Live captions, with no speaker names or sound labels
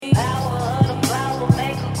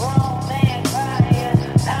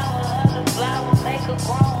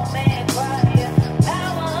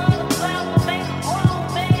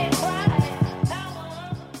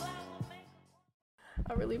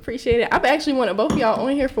Appreciate it. I've actually wanted both of y'all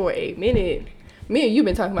on here for a minute. Me and you've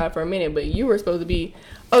been talking about it for a minute, but you were supposed to be.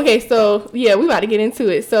 Okay, so yeah, we about to get into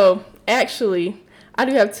it. So actually, I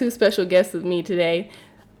do have 2 special guests with me today.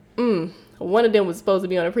 One of them was supposed to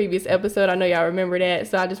be on a previous episode. I know y'all remember that,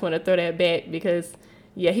 so I just want to throw that back because,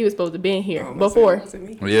 yeah, he was supposed to be in here before.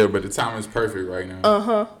 Yeah, but the time is perfect right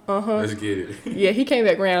now. Let's get it. Yeah, he came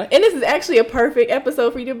back around. And this is actually a perfect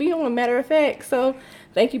episode for you to be on, matter of fact. So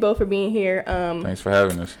thank you both for being here. Thanks for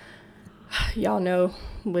having us. Y'all know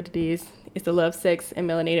what it is. It's the Love, Sex, and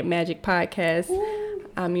Melanated Magic podcast. Woo.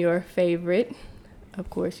 I'm your favorite. Of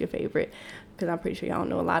course, your favorite. Because I'm pretty sure y'all don't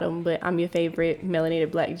know a lot of them, but I'm your favorite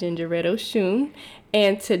melanated black ginger red Oshun.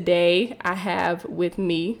 And today I have with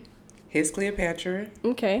me His Cleopatra.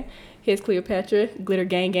 Okay. His Cleopatra. Glitter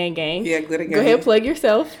Gang Gang Gang. Yeah, Glitter Gang. Go ahead, plug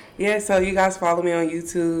yourself. Yeah, so you guys follow me on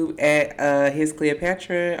YouTube at His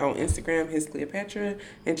Cleopatra, on Instagram, His Cleopatra,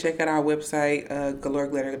 and check out our website,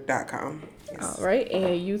 galoreglitter.com. Yes. All right,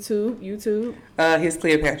 and YouTube. His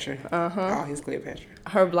Cleopatra. Oh, His Cleopatra.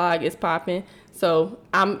 Her vlog is popping. So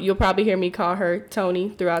you'll probably hear me call her Tony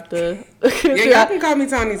throughout the. Yeah, y'all can call me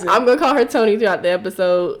Tony too. I'm gonna call her Tony throughout the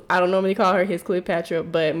episode. I don't normally call her His Cleopatra,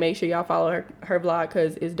 but make sure y'all follow her vlog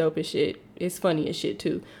because it's dope as shit. It's funny as shit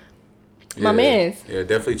too. Yeah, my man's. Yeah,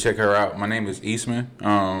 definitely check her out. My name is Eastman.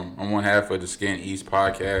 I'm one half of the Skin East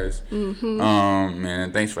podcast.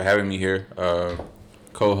 Man, thanks for having me here.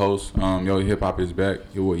 Co-host. Yo Hip Hop is back.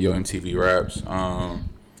 Yo MTV Raps.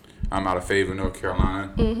 I'm out of Fayetteville, North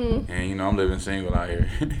Carolina, and I'm living single out here.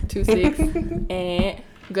 2-6, and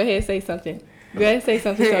go ahead and say something. Go ahead and say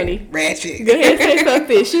something, Tony. Ratchet. Go ahead and say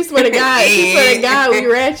something. She swear to God, we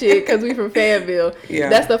ratchet because we from Fayetteville. Yeah.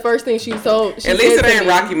 That's the first thing she told. At least it ain't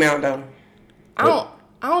Rocky Mount though. I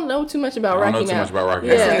don't know too much about Rocky Mount. I don't know too much about Rocky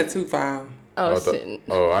Mount. That's in the 2-5. Oh, shit.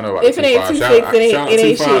 I know about if it ain't 2-6, it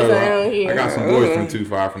ain't shit around here. I got some boys from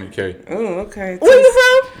 2-5 from the K. Oh, okay. Where you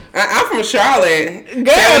from? I'm from Charlotte. Girl,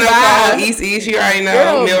 bye. East. You already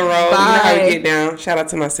know. Mill Road. You know how we get down. Shout out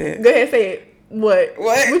to my set. Go ahead and say it. What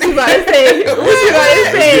you about to say?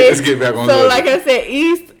 Let's get back on. So, like I said,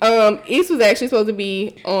 East was actually supposed to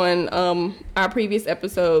be on our previous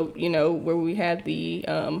episode. Where we had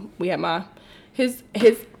his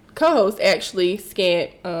co-host actually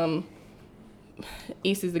Scant.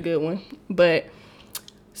 East is a good one, but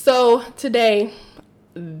so today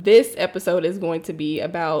this episode is going to be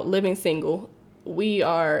about living single.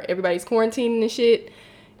 Everybody's quarantining and shit.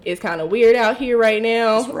 It's kind of weird out here right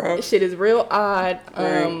now. Shit is real odd.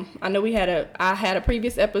 Right. I know I had a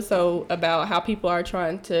previous episode about how people are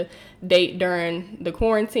trying to date during the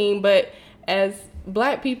quarantine, but as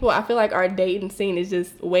Black people, I feel like our dating scene is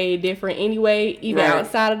just way different anyway, even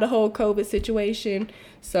outside of the whole COVID situation.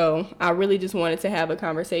 So I really just wanted to have a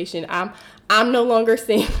conversation. I'm no longer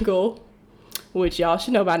single, which y'all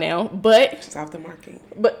should know by now, but it's off the market.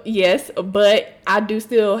 But yes, but I do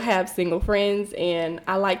still have single friends, and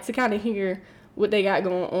I like to kind of hear what they got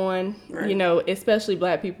going on. Right. Especially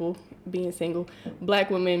Black people being single.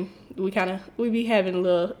 Black women, we be having a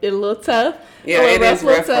little tough. Yeah, it is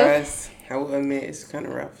rough for us. I will admit it's kind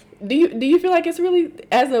of rough. Do you feel like it's really,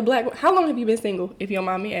 as a Black, how long have you been single, if you don't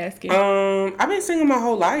mind me asking? I've been single my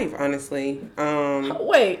whole life, honestly.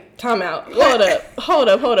 Wait, time out. Hold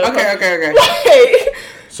up. Okay. Wait.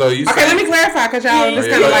 So you let me clarify, because y'all just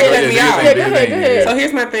kind of let me out. Yeah, go ahead. So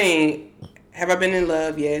here's my thing. Have I been in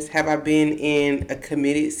love? Yes. Have I been in a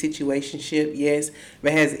committed situationship? Yes.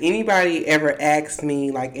 But has anybody ever asked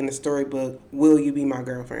me, like in the storybook, will you be my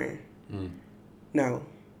girlfriend? No.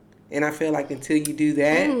 And I feel like until you do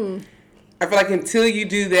that,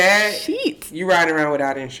 you're riding around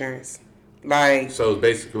without insurance. So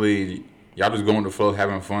basically, y'all just going to the flow,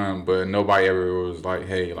 having fun, but nobody ever was like,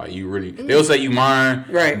 hey, like you really. They'll say you mine,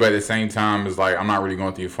 right? But at the same time, it's like I'm not really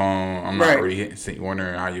going through your phone. I'm not really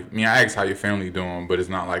wondering how you. I ask how your family doing, but it's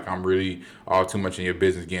not like I'm really all too much in your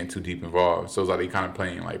business, getting too deep involved. So it's like they kind of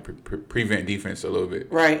playing like prevent defense a little bit,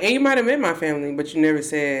 right? And you might have met my family, but you never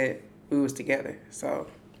said we was together. So.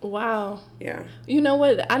 Wow. Yeah. You know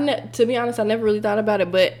what? To be honest, I never really thought about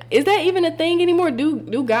it. But is that even a thing anymore?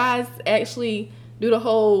 Do guys actually do the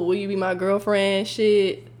whole "will you be my girlfriend"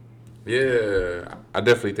 shit? Yeah, I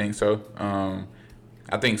definitely think so.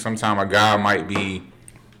 I think sometimes a guy might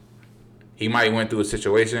went through a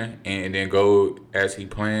situation and then go as he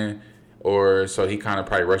planned, or so he kind of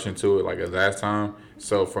probably rushed into it like his last time.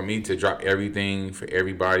 So for me to drop everything for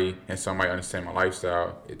everybody and somebody understand my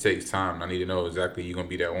lifestyle, it takes time. I need to know exactly you're going to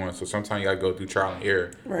be that one. So sometimes you got to go through trial and error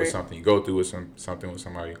with something. You go through with something with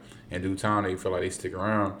somebody. And due time, they feel like they stick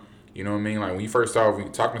around. You know what I mean? Like when you first start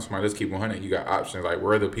talking to somebody, let's keep 100, you got options. Like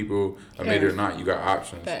whether people admit it or not, you got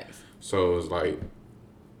options. Thanks. So it's like,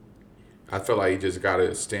 I feel like you just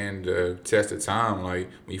gotta stand the test of time. Like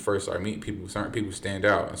when you first start meeting people, certain people stand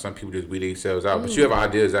out, and some people just weed themselves out. But you have an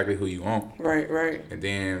idea exactly who you want, Right. and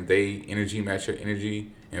then they energy match your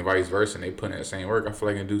energy, and vice versa. And they put in the same work. I feel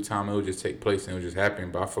like in due time it will just take place and it will just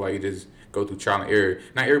happen. But I feel like it just go through trial and error.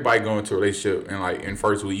 Not everybody go into a relationship and like in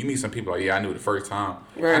first week you meet some people like, yeah, I knew it the first time.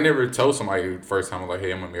 Right. I never told somebody the first time I was like,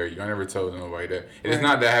 hey, I'm gonna marry you. I never told nobody that. And it's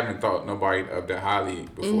not that I haven't thought nobody of that highly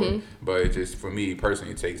before, but it just for me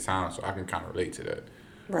personally it takes time, so I can kind of relate to that.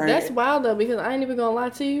 Right. That's wild though, because I ain't even gonna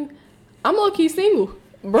lie to you. I'm low key single.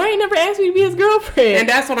 Brian never asked me to be his girlfriend. And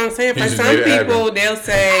that's what I'm saying. For just some made it people, happen. they'll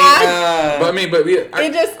say, But I mean, yeah,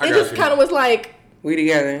 it just kind of was like, we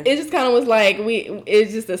together. it just kind of was like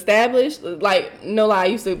it's just established. Like no lie, I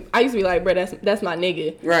used to be like, bro, that's my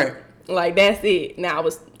nigga. Right. Like that's it. Now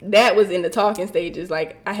that was in the talking stages.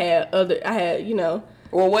 Like I had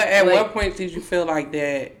Well, at like, what point did you feel like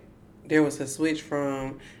that there was a switch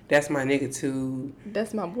from that's my nigga to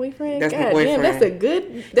that's my boyfriend? That's my God boyfriend. damn, that's a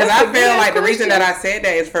good. Because That's I feel like the reason that question. I said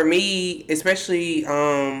that is for me, especially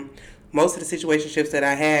most of the situationships that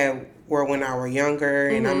I had were when I were younger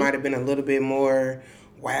and I might have been a little bit more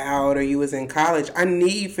wild or you was in college. I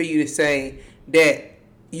need for you to say that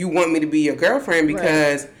you want me to be your girlfriend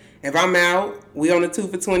because if I'm out, we on the 2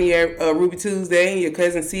 for 20 at Ruby Tuesday and your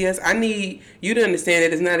cousin see us, I need you to understand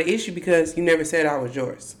that it's not an issue because you never said I was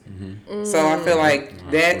yours. So I feel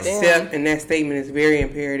like that step and that statement is very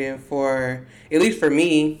imperative for, at least for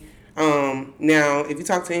me. Now, if you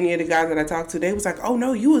talk to any of the guys that I talked to, they was like, oh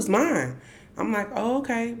no, you was mine. I'm like, oh,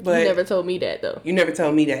 okay. But You never told me that though. You never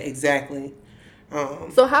told me that, exactly.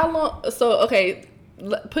 So how long? So okay,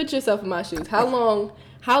 put yourself in my shoes. How long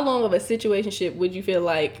of a situationship would you feel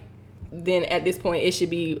like? Then at this point, it should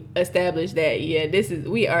be established that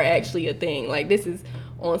we are actually a thing. Like this is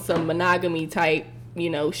on some monogamy type,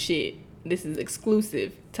 shit. This is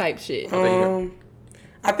exclusive type shit.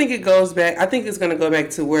 I think it goes back. I think it's gonna go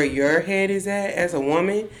back to where your head is at as a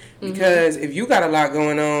woman, because if you got a lot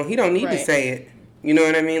going on, he don't need to say it. You know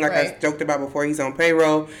what I mean? Like I joked about before, he's on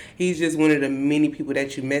payroll. He's just one of the many people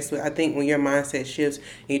that you mess with. I think when your mindset shifts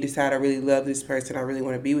and you decide, I really love this person, I really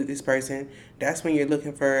want to be with this person, that's when you're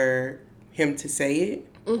looking for him to say it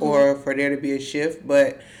or for there to be a shift.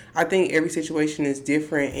 But I think every situation is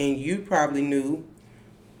different, and you probably knew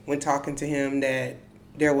when talking to him that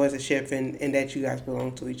there was a shift and that you guys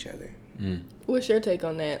belong to each other. What's your take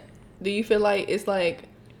on that? Do you feel like it's like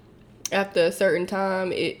after a certain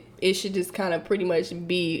time it should just kind of pretty much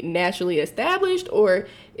be naturally established, or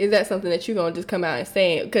is that something that you're going to just come out and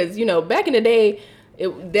say? Because, back in the day,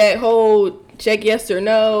 that whole check yes or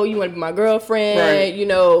no, you want to be my girlfriend,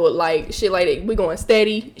 like shit like that, we going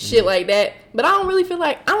steady, shit like that. But I don't really feel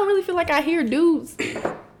like I hear dudes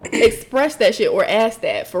express that shit or ask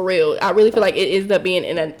that for real. I really feel like it ends up being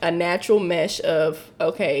in a natural mesh of,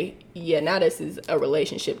 okay, yeah, now this is a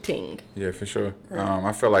relationship thing. Yeah, for sure.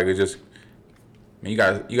 I feel like it just, you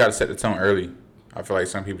got to set the tone early. I feel like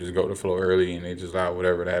some people just go with the flow early and they just allow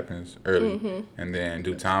whatever that happens early. And then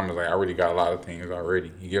due time is like, I already got a lot of things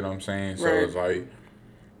already. You get what I'm saying? So it's like,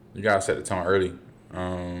 you got to set the tone early.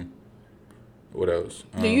 What else?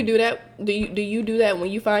 Do you do that? Do you do that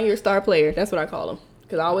when you find your star player? That's what I call them.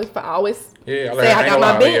 Because I always say I got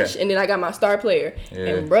my bench and then I got my star player. Yeah.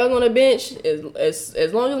 And bruh on the bench,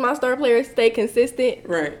 as long as my star players stay consistent,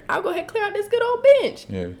 I'll go ahead and clear out this good old bench.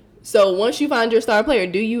 Yeah. So once you find your star player,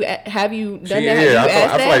 have you done that?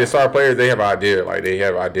 Yeah, I feel like the star players, they have an idea. Like they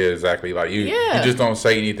have an idea exactly. Like you just don't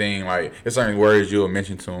say anything. Like there's certain words you'll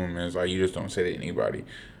mention to them, and it's like you just don't say that to anybody.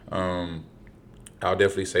 I'll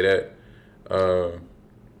definitely say that.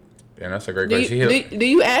 And that's a great question. Do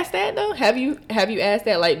you ask that though? Have you asked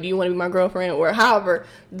that? Like, do you want to be my girlfriend, or however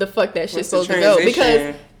the fuck that shit's supposed to go?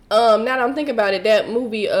 Because now that I'm thinking about it, that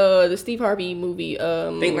movie, the Steve Harvey movie,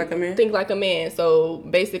 Think Like a Man. Think Like a Man. So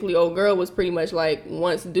basically, old girl was pretty much like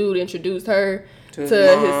once dude introduced her to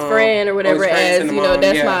his friend or whatever as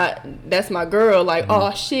that's my girl. Like,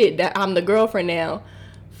 oh shit, that I'm the girlfriend now.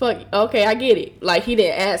 Fuck, okay, I get it. Like he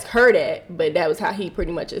didn't ask her that, but that was how he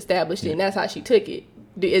pretty much established it, and that's how she took it.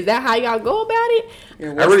 Is that how y'all go about it? Yeah,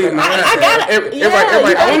 I want to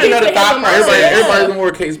know the thought process. Everybody's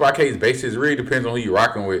more case by case basis. It really depends on who you're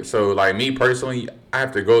rocking with. So, like me personally, I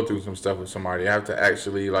have to go through some stuff with somebody. I have to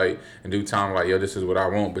actually in due time, yo, this is what I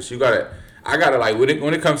want. But I gotta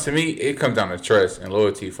when it comes to me, it comes down to trust and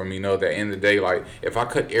loyalty for me. Know that at the end of the day, if I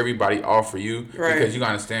cut everybody off for you, because you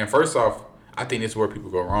gotta understand. First off, I think this is where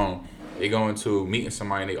people go wrong. They go into meeting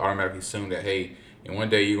somebody and they automatically assume that, hey, And one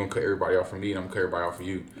day you're gonna cut everybody off from me, and I'm gonna cut everybody off of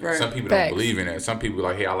you. Right. Some people Facts. don't believe in that. Some people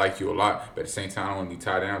like, hey, I like you a lot, but at the same time, I don't want to be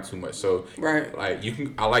tied down too much. So, Right. like,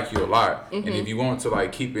 I like you a lot, and if you want to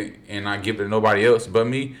like keep it and not give it to nobody else but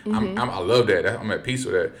me, I love that. I'm at peace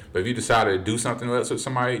with that. But if you decide to do something else with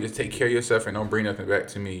somebody, just take care of yourself and don't bring nothing back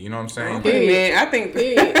to me. You know what I'm saying? I think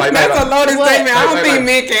Period. Like, that's a loaded What? statement. I don't Like, think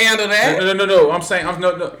men can handle that. No. I'm saying,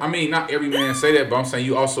 no. I mean, not every man say that, but I'm saying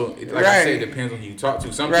you also, like I Right. said, it depends on who you talk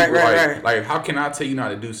to. Some Right, people right. like, how can I tell you not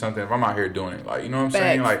to do something if I'm out here doing it? Like, you know what I'm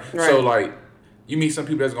saying? Facts. Like, so like, you meet some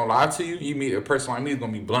people that's gonna lie to you. You meet a person like me that's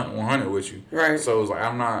gonna be blunt 100 with you. Right. So it's like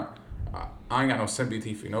I ain't got no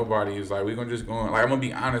sympathy for nobody. It's like we gonna just go on. Like I'm gonna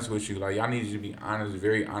be honest with you. Like y'all need you to be honest,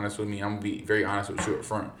 very honest with me. I'm gonna be very honest with you up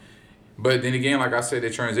front. But then again, like I said, the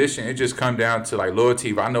transition, it just come down to like loyalty.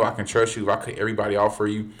 If I know I can trust you, if I cut everybody off for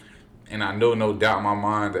you, and I know no doubt in my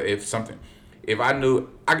mind that if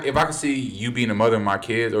I could see you being the mother of my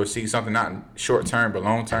kids, or see something not short term but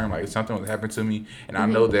long term, like if something would happen to me, and I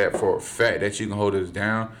know that for a fact that you can hold us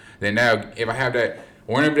down, then now if I have that,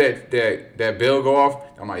 whenever that bell go off,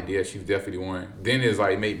 I'm like, yeah, she's definitely the one. Then it's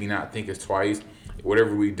like make me not think it's twice.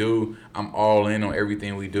 Whatever we do, I'm all in on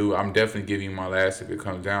everything we do. I'm definitely giving you my last if it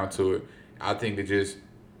comes down to it. I think that just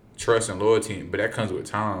trust and loyalty, but that comes with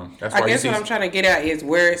time. That's why I guess what I'm trying to get at is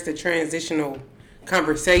where is the transitional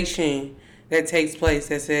conversation that takes place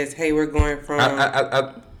that says, hey, we're going from...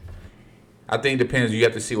 I think it depends. You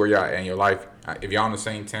have to see where y'all at in your life. If y'all in the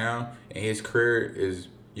same town and his career is...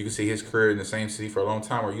 You can see his career in the same city for a long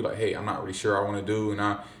time, or you like, hey, I'm not really sure I want to do, and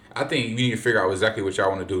I think you need to figure out exactly what y'all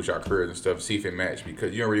want to do with y'all careers and stuff, see if it match,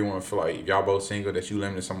 because you don't really want to feel like if y'all both single that you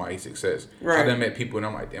limit somebody's success. Right. I done met people and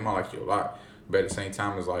I'm like, damn, I like you a lot. But at the same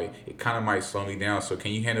time, it's like, it kind of might slow me down. So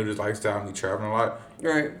can you handle this lifestyle and me traveling a lot?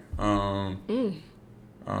 Right.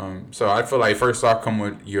 So I feel like first off, come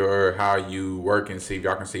with your how you work and see if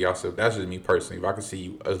y'all can see yourself. That's just me personally. If I can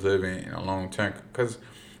see us living in a long term, because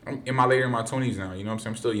I'm in my 20s now. You know what I'm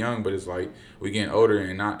saying? I'm still young, but it's like we getting older,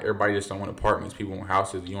 and not everybody just don't want apartments. People want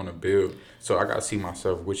houses. You want to build. So I gotta see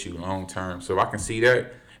myself with you long term. So if I can see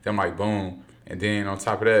that, then I'm like boom. And then on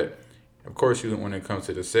top of that, of course, when it comes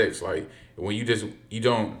to the sex, like when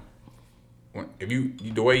if you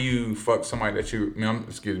the way you fuck somebody that you,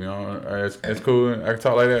 excuse me, it's cool. I can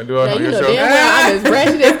talk like that. Do I Now, on you your know show? damn well I'm as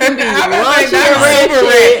ratchet as can be. All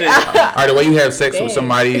right, the way you have sex with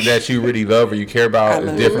somebody that you really love or you care about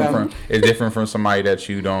is different from somebody that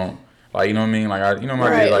you don't. Like, you know what I mean? Like, my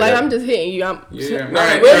right, like like that. I'm just hitting you. This still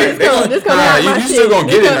gonna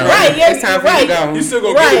get it now. Right, yes, It's time for you to go. You still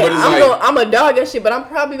gonna get it, but it's I'm a dog and shit, but I'm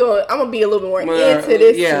gonna be a little bit more into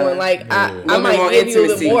this one. Like, I might give you a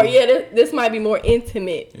little more. Yeah, this might be more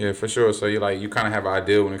intimate. Yeah, for sure. So you kind of have an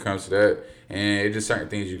idea when it comes to that. And it's just certain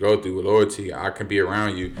things you go through with loyalty. I can be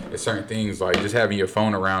around you. There's certain things like just having your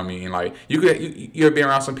phone around me, and like you ever be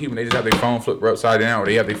around some people and they just have their phone flipped upside down, or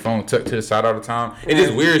they have their phone tucked to the side all the time. It's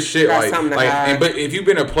just weird shit. But if you've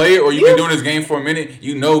been a player or you've been doing this game for a minute,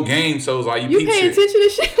 you know game. So it's like you pay attention to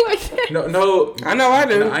shit like that. No, I know I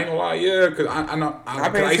do. I ain't gonna lie, yeah, because I know.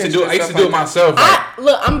 I used to attention do it myself.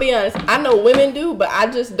 Look, I'm being honest. I know women do, but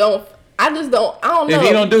I just don't. I don't know. If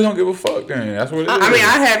he don't give a fuck, then that's what it is. I mean,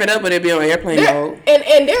 I have it up, but it be on airplane mode.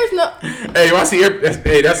 And there's no. Hey, I see that's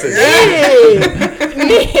it.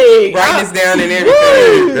 Nick, write this down and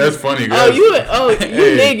everything. That's funny, guys. You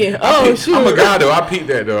nigging. Oh, shoot. I'm a guy though. I peep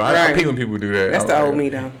that though. I peep when people do that. That's the old me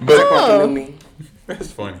though. But the new me.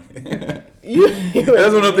 That's funny.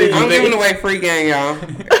 That's one of the things. I'm giving away free game, y'all.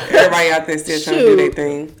 Everybody out there still trying to do their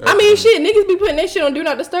thing. I mean, shit, niggas be putting that shit on Do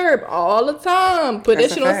Not Disturb all the time. Put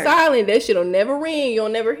that shit on silent. That shit'll never ring. You'll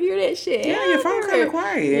never hear that shit. Yeah, your phone kind of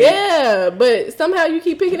quiet. Yeah, but somehow you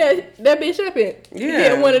keep picking that bitch up and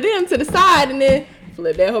get one of them to the side and then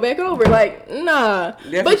flip that hoe back over. Like, nah.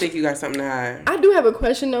 Definitely think you got something to hide. I do have a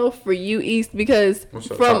question though for you, East, because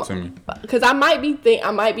talk to me. Because I might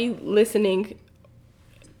be listening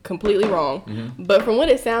completely wrong, but from what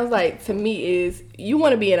it sounds like to me is you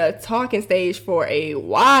want to be in a talking stage for a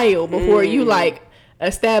while before you like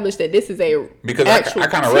establish that this is because I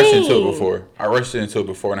kind of rushed into it before. I rushed into it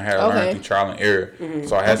before and I had to learn through trial and error.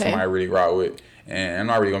 So I had somebody I really rock with. And I'm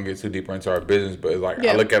not really gonna get too deeper into our business, but it's like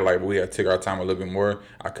I look at it like we had to take our time a little bit more.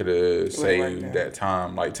 I could have saved that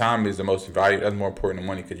time. Like time is the most valuable. That's more important than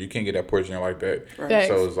money because you can't get that portion like that. Right.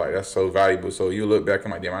 So it's like that's so valuable. So you look back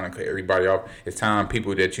and like, damn, I done cut everybody off. It's time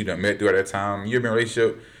people that you done met throughout that time. You've been in a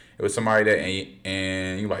relationship with somebody that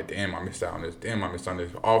and you like, damn, I missed out on this. Damn, I missed out on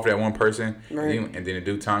this. All for that one person, and then in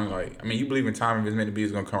due time, like, I mean, you believe in time if it's meant to be,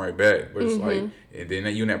 it's gonna come right back. But it's like, and then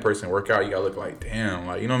you and that person work out, you gotta look like, damn,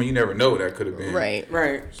 like, you know what I mean? You never know what that could have been.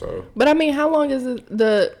 Right. So. But I mean, how long is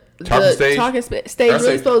the talking stage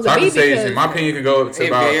really supposed to be? Talking stage, because in my opinion, can go up to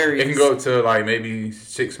varies. it can go up to like maybe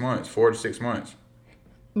 6 months, 4 to 6 months.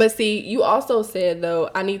 But see, you also said though,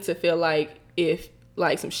 I need to feel like if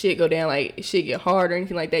like some shit go down, like shit get hard or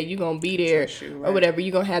anything like that, you gonna be there or whatever.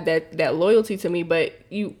 You gonna have that loyalty to me. But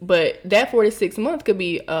that 4 to 6 months could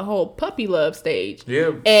be a whole puppy love stage.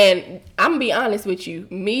 Yeah. And I'm gonna be honest with you,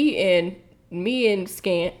 me and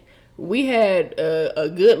Scant, we had a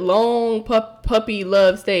good long puppy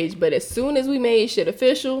love stage. But as soon as we made shit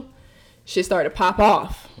official, shit started to pop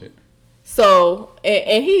off. Yeah. So,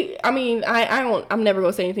 and he, I mean, I'm never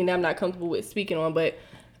gonna say anything that I'm not comfortable with speaking on, but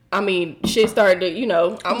I mean, shit started to, you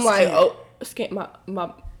know, I'm like, oh,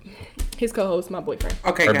 his co-host, my boyfriend.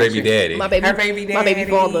 Okay, her baby daddy. Her baby daddy. My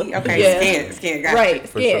baby father. Okay, yeah. Scant, got right, you.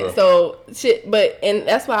 Scant. Sure. So, shit, and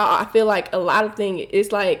that's why I feel like a lot of things,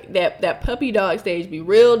 it's like that puppy dog stage be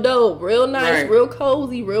real dope, real nice, real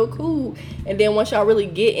cozy, real cool. And then once y'all really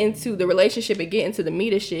get into the relationship and get into the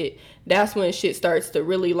meat of shit, that's when shit starts to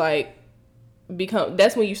really like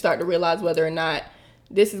that's when you start to realize whether or not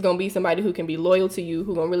this is going to be somebody who can be loyal to you,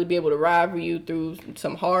 who going to really be able to ride for you through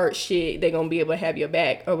some hard shit. They're going to be able to have your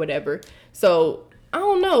back or whatever. So, I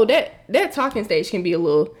don't know. That talking stage can be a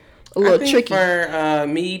little tricky. For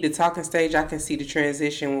me, the talking stage, I can see the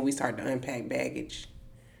transition when we start to unpack baggage.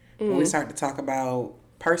 When we start to talk about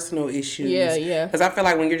personal issues. Yeah. Because I feel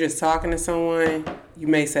like when you're just talking to someone, you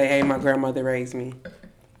may say, hey, my grandmother raised me.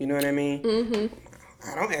 You know what I mean? Mm-hmm.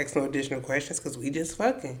 I don't ask no additional questions because we just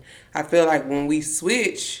fucking. I feel like when we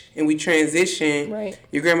switch and we transition,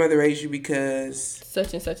 your grandmother raised you because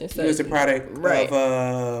such and such and such. You was a product of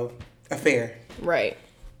a affair. Right.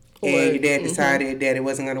 And your dad decided that it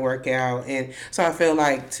wasn't going to work out. And so I feel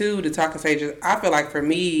like, too, the talking stages, I feel like for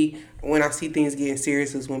me, when I see things getting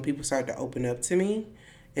serious is when people start to open up to me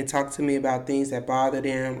and talk to me about things that bother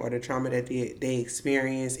them or the trauma that they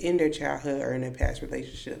experienced in their childhood or in their past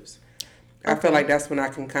relationships. I feel like that's when I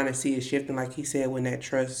can kind of see it shifting, like he said, when that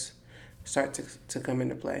trust starts to come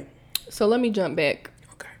into play. So let me jump back.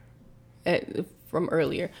 Okay. From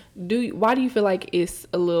earlier, why do you feel like it's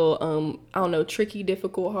a little I don't know, tricky,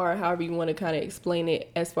 difficult, hard, however you want to kind of explain it,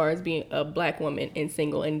 as far as being a black woman and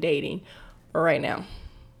single and dating right now?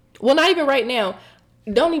 Well, not even right now.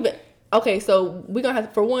 Don't even. Okay, so we're gonna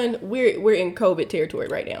have, for one, we're in COVID territory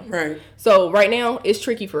right now. Right. So right now it's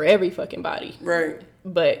tricky for every fucking body. Right.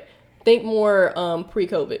 But think more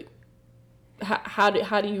pre-COVID. How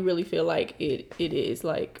do you really feel like it is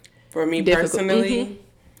like for me difficult? Personally?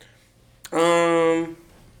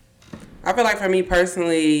 I feel like for me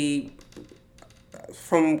personally,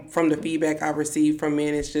 from the feedback I've received from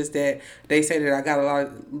men, it's just that they say that I got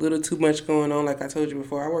a little too much going on. Like I told you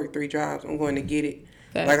before, I work 3 jobs. I'm going to get it.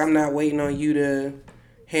 Thanks. Like I'm not waiting on you to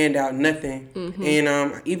hand out nothing. Mm-hmm.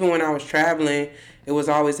 And even when I was traveling, it was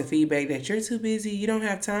always the feedback that you're too busy, you don't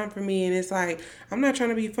have time for me. And it's like, I'm not trying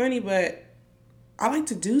to be funny, but I like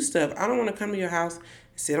to do stuff. I don't want to come to your house and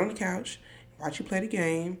sit on the couch, watch you play the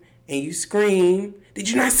game, and you scream, did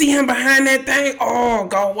you not see him behind that thing? Oh,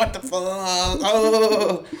 God, what the fuck?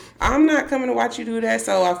 Oh, I'm not coming to watch you do that.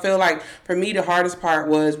 So I feel like for me, the hardest part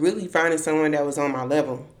was really finding someone that was on my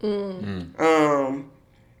level.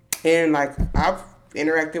 And like I've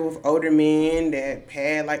interacted with older men that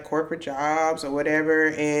had like corporate jobs or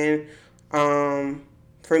whatever. And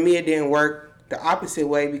for me, it didn't work the opposite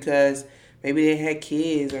way because maybe they had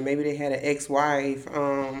kids or maybe they had an ex-wife.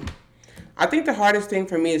 I think the hardest thing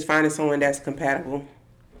for me is finding someone that's compatible.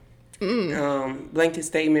 Blanket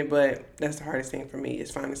statement, but that's the hardest thing for me is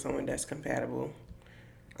finding someone that's compatible.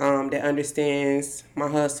 That understands my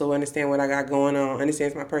hustle, understands what I got going on,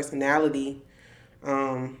 understands my personality.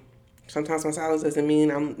 Sometimes my silence doesn't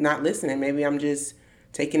mean I'm not listening. Maybe I'm just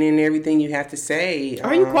taking in everything you have to say.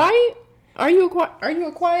 Are you quiet? Are you a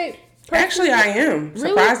quiet person? Actually, I am. Really?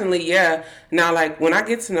 Surprisingly, yeah. Now, like, when I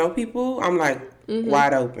get to know people, I'm, like,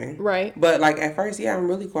 wide open. Right. But, like, at first, yeah, I'm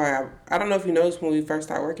really quiet. I don't know if you noticed when we first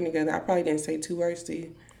started working together, I probably didn't say 2 words to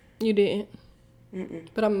you. You didn't.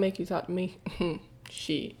 But I'm going to make you talk to me.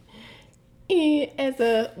 Shit. And as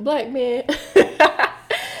a black man...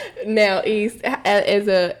 Now, East,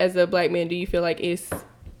 as a black man, do you feel like it's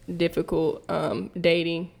difficult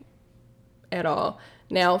dating at all?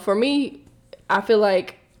 Now, for me, I feel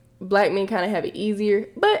like black men kind of have it easier,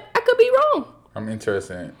 but I could be wrong. I'm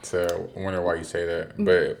interested to wonder why you say that,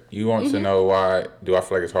 but you want to know why? Do I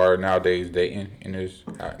feel like it's harder nowadays dating in this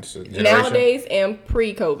generation? Nowadays and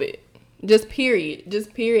pre-COVID, just period,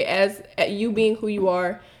 as you being who you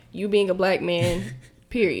are, you being a black man.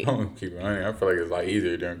 Period. I'm gonna keep it on. I feel like it's like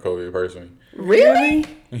easier during COVID personally. Really?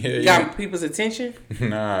 Yeah. Got people's attention?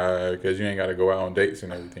 Nah, because you ain't got to go out on dates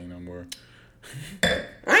and everything no more.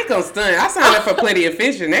 I ain't gonna stun. I signed up for Plenty of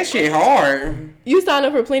Fish, and that shit hard. You signed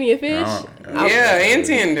up for Plenty of Fish? Yeah, and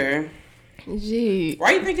Tinder. Gee.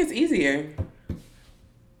 Why you think it's easier?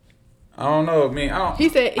 I don't know. I mean, I don't. He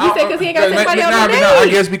said because he ain't got somebody on the date. I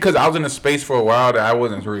guess because I was in a space for a while that I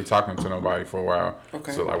wasn't really talking to nobody for a while.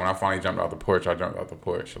 Okay. So like when I finally jumped out the porch, I jumped out the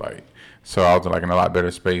porch. Like, so I was like in a lot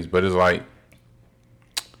better space. But it's like,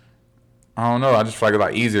 I don't know. I just feel like it's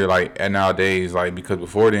like easier like at nowadays, like because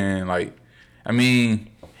before then, like, I mean,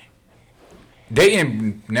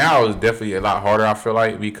 dating now is definitely a lot harder. I feel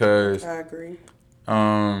like because I agree.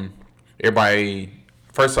 Everybody.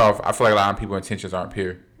 First off, I feel like a lot of people's intentions aren't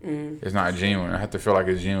pure. It's not genuine. I have to feel like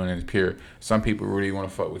it's genuine and it's pure. Some people really want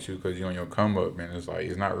to fuck with you because you're on your come up, man. It's like,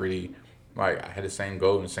 it's not really, like, I had the same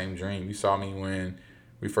goal and the same dream. You saw me when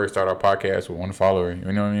we first started our podcast with 1 follower,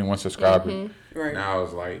 you know what I mean? 1 subscriber. Right. Now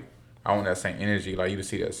it's like, I want that same energy, like you to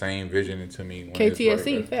see that same vision into me. When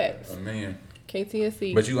KTSC, like facts. Man.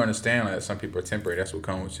 KTSC. But you understand that some people are temporary. That's what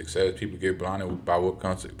comes with success. People get blinded by what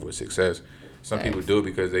comes with success. Some people do it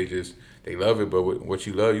because they love it, but what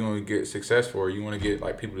you love, you want to get success for. You want to get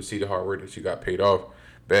like people to see the hard work that you got paid off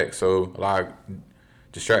back. So a lot of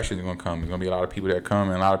distractions are gonna come. There's gonna be a lot of people that come,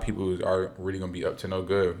 and a lot of people are really gonna be up to no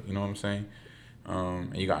good. You know what I'm saying?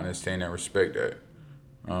 And you gotta understand and respect that.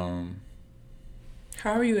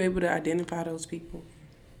 How are you able to identify those people?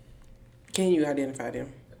 Can you identify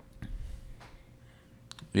them?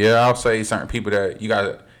 Yeah, I'll say certain people that you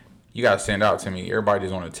gotta send out to me. Everybody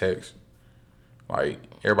just on a text. Like,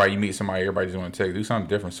 everybody, you meet somebody, everybody just want to text. Do something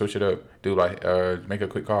different. Switch it up. Do, like, make a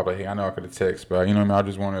quick call. Like, hey, I know I could have text, but, you know what I mean? I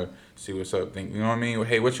just want to see what's up. Think, you know what I mean?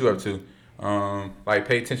 Hey, what you up to? Like,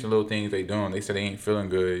 pay attention to little things they doing. They said they ain't feeling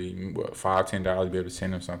good. $5, $10 to be able to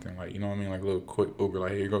send them something. Like, you know what I mean? Like, a little quick Uber.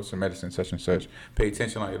 Like, hey, go some medicine, such and such. Pay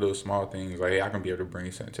attention, like, little small things. Like, hey, I can be able to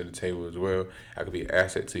bring something to the table as well. I could be an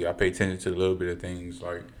asset to you. I pay attention to a little bit of things.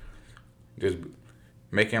 Like, just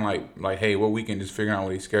making like, hey, what weekend? Just figuring out what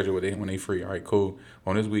they schedule when they free. All right, cool.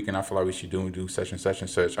 On this weekend, I feel like we should do such and such and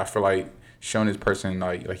such. I feel like showing this person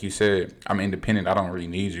like you said, I'm independent. I don't really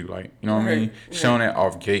need you. Like, you know what I mean? Right. Showing that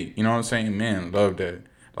off gate. You know what I'm saying? Men love that.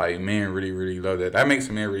 Like, men really, really love that. That makes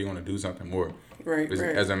a man really want to do something more. Right.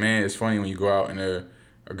 As a man, it's funny when you go out and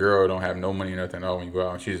a girl don't have no money or nothing at all when you go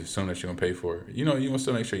out and she's assuming that she's gonna pay for it. You know, you want to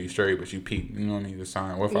still make sure you're straight, but you peep. You know what I mean? The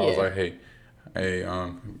sign. What if I was like, hey,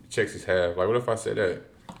 checks his half. Like, what if I said that?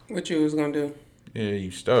 What you was gonna do? Yeah,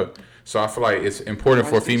 you stuck. So I feel like it's important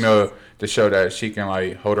for a female to show that she can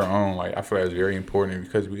like hold her own. Like, I feel like it's very important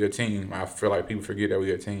because we a team. I feel like people forget that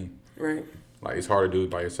we a team. Right. Like, it's hard to do it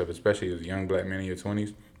by yourself, especially as a young black man in your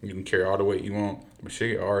 20s. You can carry all the weight you want, but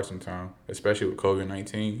shit get hard sometimes. Especially with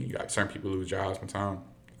COVID-19, you got certain people lose jobs sometimes.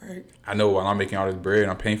 Right. I know while I'm making all this bread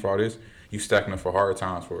and I'm paying for all this, you stacking up for hard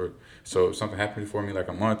times for it. So if something happens for me like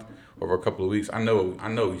a month, over a couple of weeks, I know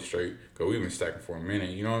we straight, because we've been stacking for a minute.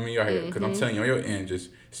 You know what I mean? Because I'm telling you, on your end, just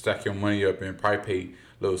stack your money up and probably pay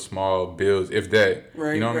little small bills, if that.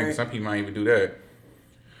 Right, you know what I mean? Some people might even do that.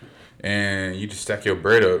 And you just stack your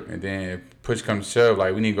bread up, and then push comes to shove,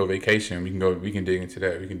 like, we need to go vacation. We can dig into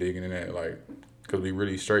that. We can dig into that, like, because we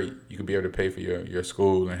really straight. You could be able to pay for your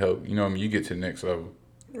school and help. You know what I mean? You get to the next level.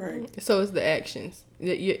 Right. So it's the actions.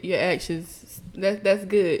 Your actions. That's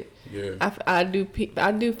good. Yeah. I do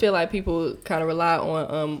feel like people kind of rely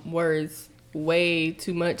on words way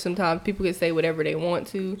too much. Sometimes people can say whatever they want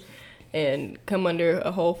to, and come under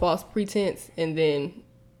a whole false pretense, and then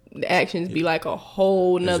the actions be like a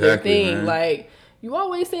whole nother thing. Man. Like, you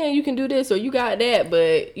always saying you can do this or you got that,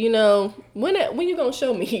 but you know when you gonna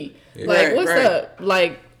show me? Yeah. Like, what's up?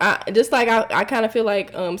 Like, I kind of feel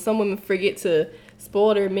like some women forget to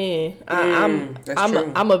spoil their men.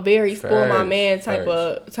 I'm a very spoil my man type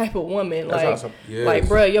of woman. That's like, awesome. Yes. Like,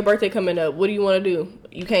 bro, your birthday coming up. What do you want to do?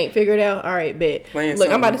 You can't figure it out? All right, bet. Look,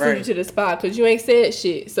 I'm about to send you to the spa because you ain't said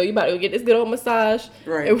shit. So you about to go get this good old massage,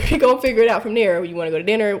 right? And we gonna figure it out from there. You want to go to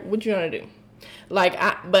dinner? What you want to do? Like,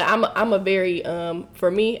 I'm a very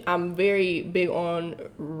for me, I'm very big on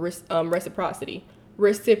reciprocity.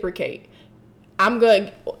 Reciprocate.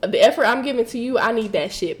 The effort I'm giving to you, I need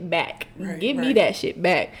that shit back. Give me that shit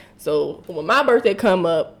back. So when my birthday come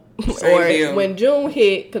up, or deal. When June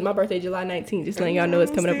hit, because my birthday July 19th, just letting y'all know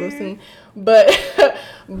it's coming up real soon. But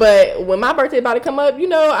when my birthday about to come up, you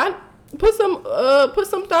know, I put some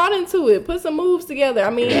thought into it, put some moves together. I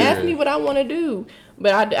mean, ask me what I want to do.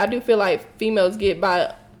 But I do feel like females get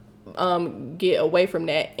away from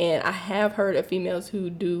that, and I have heard of females who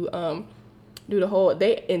do the whole,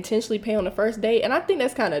 they intentionally pay on the first date, and I think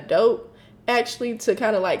that's kind of dope, actually, to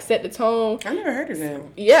kind of like set the tone. I never heard of that.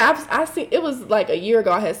 Yeah, I seen it was like a year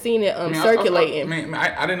ago. I had seen it circulating.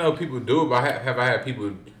 I didn't know people do it, but have I had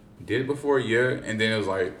people Did it before, yeah, and then it was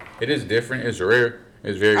like it is different. It's rare.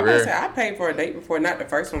 It's very I rare. say I paid for a date before, not the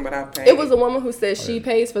first one, but I paid. It was a woman who said she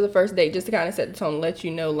pays for the first date just to kind of set the tone, let you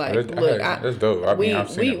know, like, look, that's dope. I mean, I've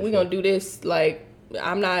seen we gonna do this. Like,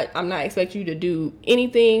 I'm not expecting you to do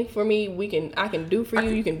anything for me. I can do for you.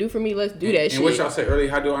 You can do for me. Let's do that shit. And what y'all said earlier,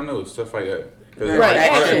 how do I know stuff like that? Right,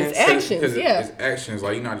 actions, yeah. It's actions.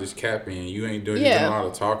 Like, you're not just capping. You ain't doing a lot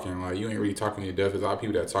of talking. Like, you ain't really talking to death. There's a lot of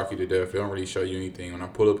people that talk you to death. They don't really show you anything. When I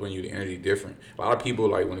pull up on you, the energy different. A lot of people,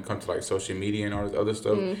 like, when it comes to, like, social media and all this other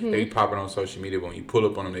stuff, they be popping on social media, but when you pull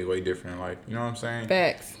up on them, they way different. Like, you know what I'm saying?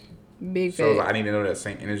 Facts. Big So facts. like, I need to know that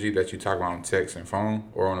same energy that you talk about on text and phone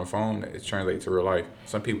or on the phone, that it translates to real life.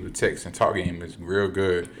 Some people, the text and talk game is real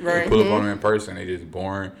good. Right. You pull up on them in person, they just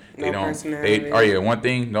boring. They No don't. personality. Oh yeah, one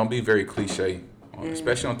thing, don't be very cliche.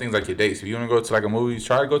 Especially on things like your dates. If you want to go to like a movie,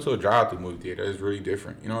 try to go to a drive-through movie theater. It's really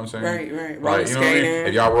different. You know what I'm saying? Right. Like, you know what I mean?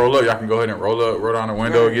 If y'all roll up, y'all can go ahead and roll down the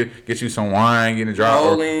window, get you some wine, get in the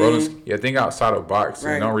drive. Rolling. Yeah, think outside the box.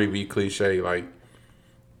 Right. And don't really be cliche. Like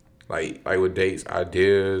with dates,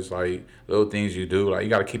 ideas, like little things you do. Like, you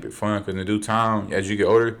gotta keep it fun, because in due time, as you get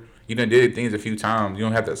older, you done did things a few times. You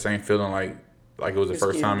don't have that same feeling like it was the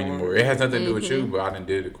first time anymore. It has nothing to do with you, but I done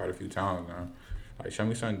did it quite a few times now. Like, show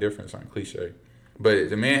me something different, something cliche.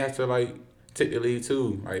 But the man has to like take the lead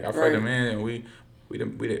too. Like, I feel like the man, we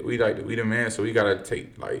the man, so we gotta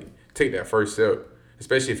take that first step.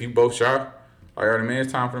 Especially if you both shy. Like, the man,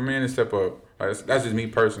 it's time for the man to step up. Like, that's just me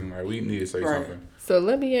personally. Like, we need to say something. So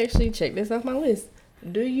let me actually check this off my list.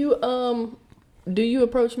 Do you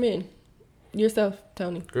approach men yourself,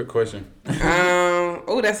 Tony? Good question.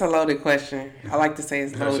 Oh, that's a loaded question. I like to say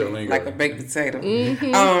it's loaded, like a baked potato.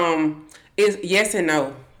 It's yes and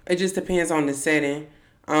no. It just depends on the setting.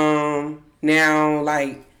 Now,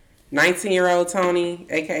 like, 19-year-old Tony,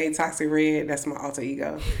 aka Toxic Red, that's my alter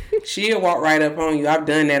ego. She'll walk right up on you. I've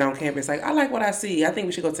done that on campus. Like, I like what I see. I think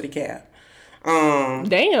we should go to the cab.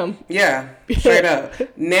 Damn. Yeah, straight up.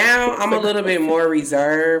 Now I'm a little bit more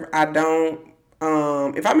reserved. I don't.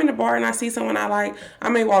 If I'm in the bar and I see someone I like, I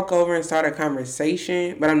may walk over and start a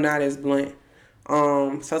conversation, but I'm not as blunt.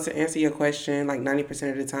 So to answer your question, like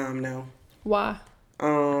 90% of the time, no. Why?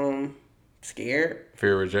 Scared.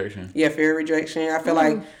 Fear of rejection. Yeah, fear of rejection. I feel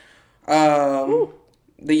like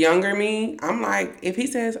the younger me, I'm like, if he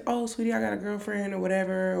says, "Oh, sweetie, I got a girlfriend," or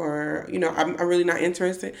whatever, or, you know, I'm really not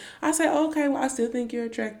interested, I say, "Okay, well, I still think you're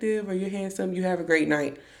attractive, or you're handsome. You have a great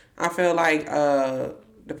night." I feel like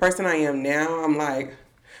the person I am now, I'm like,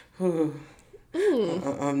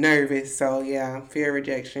 I'm nervous. So yeah, fear of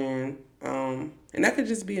rejection. And that could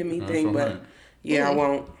just be a me thing, but yeah, I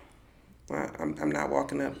won't. I'm not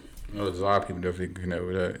walking up. No, there's a lot of people definitely connect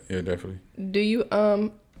with that. Yeah, definitely. Do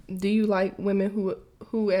you like women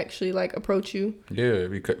who actually like approach you? Yeah,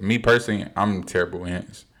 because me personally, I'm terrible with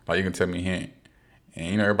hints. Like, you can tell me a hint, and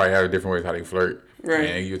you know, everybody has different ways how they flirt. Right.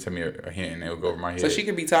 And you tell me a hint, and it'll go over my head. So she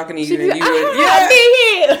could be talking to you, and you would,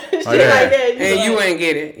 like that. And you wouldn't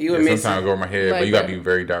get it. You would miss it. Sometimes it go over my head, Like but you gotta that. be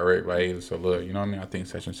very direct. Like, hey, so look, you know what I mean? I think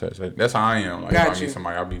such and such. Like, that's how I am. Like, if I meet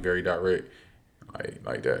somebody, I'll be very direct,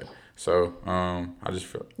 like that. So, I just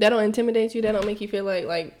feel that don't intimidate you. That don't make you feel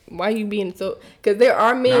like why you being so? Because there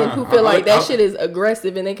are men who feel like that shit is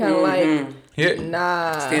aggressive, and they kind of like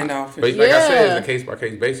nah, standoffish. But like I said, it's a case by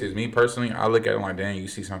case basis. Me personally, I look at it like, dang, you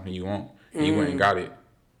see something you want, and you went and got it.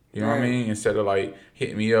 You know what I mean? Instead of like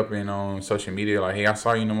hitting me up and on social media, like, hey, I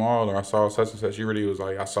saw you in the mall, or I saw such and such. You really was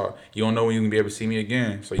like, you don't know when you can be able to see me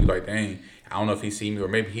again. So you like, dang, I don't know if he see me, or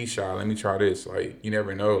maybe he's shy. Let me try this. Like, you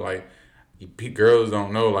never know. Like, girls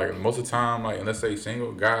don't know. Like, most of the time, like, unless they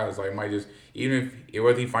single, guys like might just, even if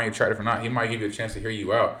whether he find you attractive or not, he might give you a chance to hear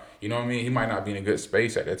you out. You know what I mean? He might not be in a good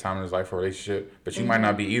space at that time in his life for a relationship, but you might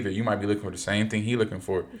not be either. You might be looking for the same thing he looking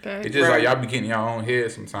for. Okay. It's just like y'all be getting your own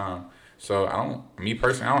head sometimes. So me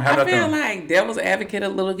personally, I don't have nothing. I feel like devil's advocate a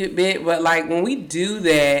little bit, but like when we do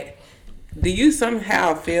that, do you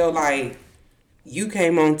somehow feel like you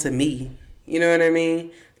came on to me? You know what I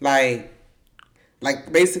mean? Like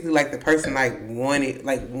basically like the person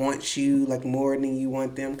wants you like more than you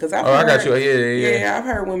want them. Cause I got you. Yeah. I've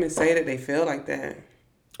heard women say that they feel like that.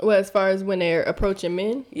 Well, as far as when they're approaching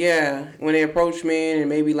men? Yeah, when they approach men and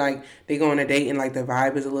maybe like they go on a date and like the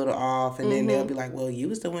vibe is a little off, and then they'll be like, well, you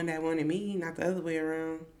was the one that wanted me, not the other way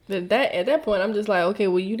around. But at that point, I'm just like, okay,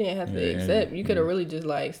 well, you didn't have to accept. You could have really just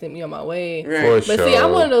like sent me on my way. Right. But see,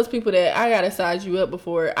 I'm one of those people that I gotta size you up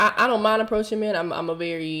before. I don't mind approaching men. I'm a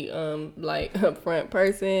very like upfront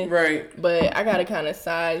person. Right. But I gotta kind of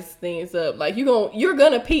size things up. Like you're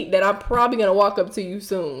gonna peep that I'm probably gonna walk up to you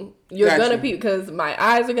soon. You're gonna peep because my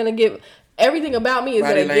eyes are gonna give everything about me is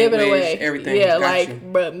Body gonna give it language, away. everything. Yeah,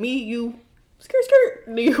 but me, you.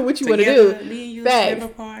 skirt. What you want to do? Me and you Facts.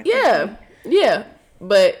 live apart. Yeah, yeah.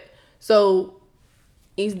 But so,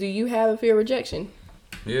 do you have a fear of rejection?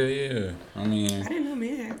 Yeah. I mean, I didn't know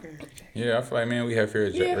men had fear. yeah, I feel like, man, we have fear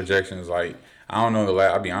of rejections. Like, I don't know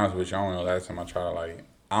I'll be honest with you, I don't know the last time I tried to, like,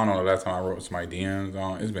 I don't know the last time I wrote somebody DMs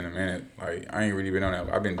on. It's been a minute. Like, I ain't really been on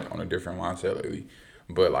that. I've been on a different mindset lately.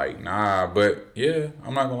 But, like, nah. But, yeah,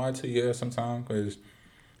 I'm not going to lie to you, sometimes. Because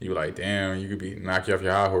you be like, damn, you could be knock you off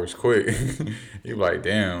your high horse quick. You be like,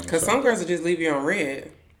 damn. Because some girls will just leave you on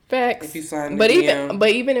red. Facts. If you slide in but the even DM. but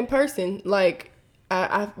even in person, like,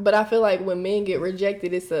 I feel like when men get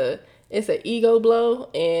rejected, it's an ego blow.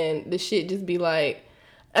 And the shit just be like...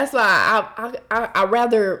 That's why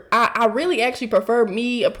I really actually prefer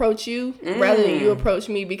me approach you rather than you approach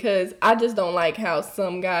me, because I just don't like how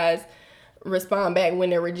some guys respond back when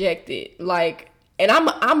they're rejected. Like, and I'm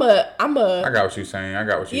a. I got what you're saying.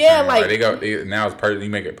 Yeah, like they now it's personal. You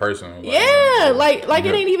make it personal. Like, yeah, like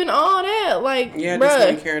it ain't even all that. Like, yeah, I bruh, just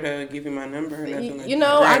didn't care to give you my number or nothing like you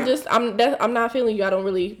know, that. Right. I'm not feeling you. I don't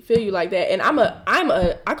really feel you like that. And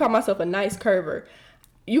I call myself a nice curver.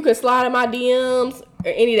 You can slide in my DMs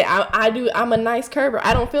or any of that. I'm a nice curver.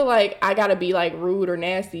 I don't feel like I gotta be like rude or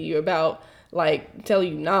nasty about like tell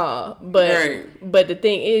you nah. But the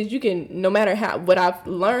thing is, you can, no matter how, what I've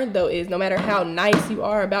learned though is no matter how nice you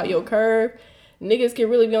are about your curve, niggas can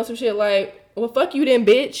really be on some shit like, well, fuck you then,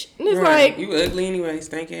 bitch. And it's like, you ugly anyway,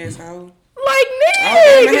 stank asshole. Like, nigga. I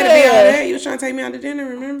had to be all that. You was trying to take me out to dinner,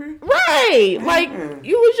 remember? Right. Like,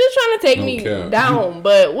 you was just trying to take me down.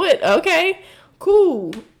 But what? Okay.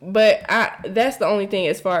 Cool. But that's the only thing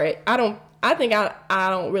as far as I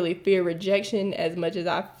don't really fear rejection as much as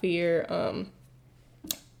I fear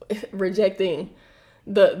rejecting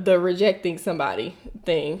the rejecting somebody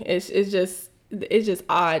thing. It's just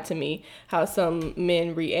odd to me how some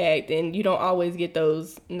men react, and you don't always get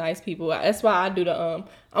those nice people. That's why I do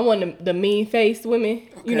I'm one of the mean faced women,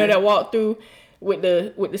 you know, that walk through with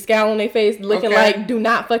the scowl on their face looking like, do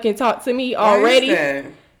not fucking talk to me already. Why is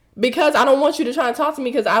that? Because I don't want you to try and talk to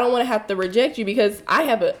me, because I don't want to have to reject you, because I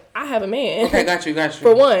have a man. Okay, got you.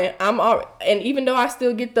 For one, and even though I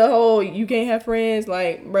still get the whole you can't have friends,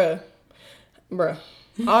 like, bruh,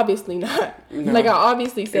 obviously not. No, like I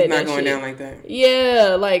obviously said, it's not that going shit down like that.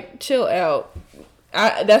 Yeah, like chill out.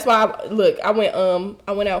 That's why I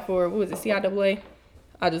went out for, what was it, CIAA?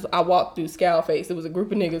 I walked through scowl face. It was a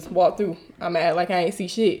group of niggas walked through. I'm at like I ain't see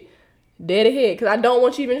shit. Dead ahead, because I don't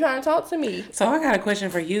want you even trying to talk to me. So I got a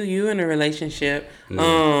question for you. You in a relationship.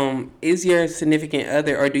 Is your significant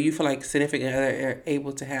other, or do you feel like significant other are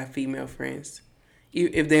able to have female friends?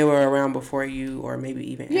 If they were around before you, or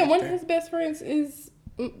maybe even after? One of his best friends is,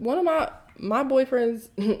 one of my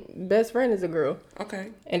boyfriend's best friend is a girl.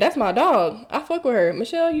 Okay. And that's my dog. I fuck with her.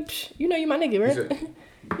 Michelle, you know you my nigga, right?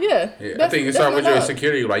 Yeah. I think it's all with your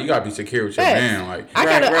insecurity. Like, you gotta be secure with your man. Like, I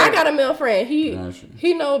got a male friend.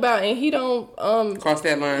 He know about it, and he don't cross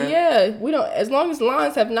that line. Yeah, we don't. As long as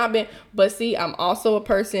lines have not been. But see, I'm also a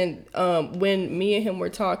person. When me and him were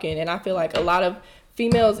talking, and I feel like a lot of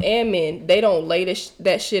females and men, they don't lay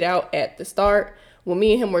that shit out at the start. When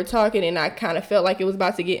me and him were talking, and I kind of felt like it was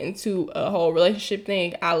about to get into a whole relationship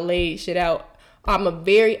thing, I laid shit out. I'm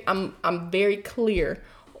very clear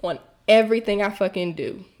on everything I fucking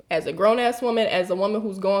do. As a grown-ass woman, as a woman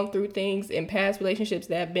who's gone through things in past relationships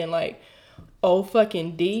that have been like, oh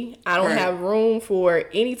fucking D, I don't have room for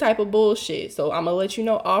any type of bullshit. So I'm gonna let you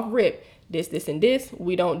know off rip, this, and this,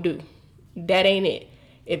 we don't do. That ain't it.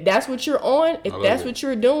 If that's what you're on, if that's what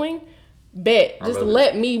you're doing, bet. Just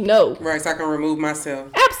let me know. Right, so I can remove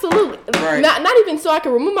myself. Absolutely. Right. Not even so I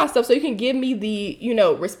can remove myself, so you can give me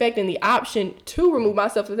the, respect and the option to remove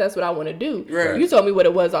myself if that's what I want to do. Right. You told me what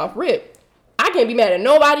it was off rip. I can't be mad at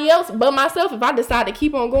nobody else but myself if I decide to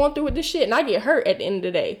keep on going through with this shit and I get hurt at the end of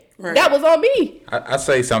the day. Right. That was on me. I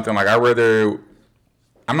say something like, I don't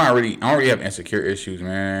really have insecure issues,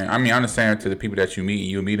 man. I mean, I understand to the people that you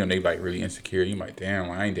meet them, they like really insecure. You like,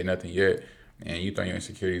 damn, I ain't did nothing yet. And you think your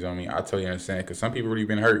insecurities on me. I totally understand, because some people really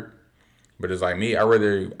been hurt. But it's like me, I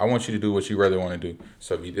want you to do what you rather want to do.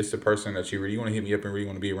 So if this is the person that you really want to hit me up and really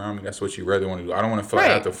want to be around me, that's what you rather want to do. I don't want to feel like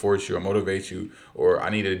I have to force you or motivate you, or I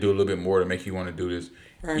need to do a little bit more to make you want to do this.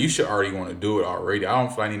 Right. You should already want to do it already. I don't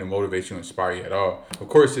feel like I need to motivate you and inspire you at all. Of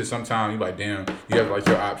course, it's sometimes you're like, damn, you have like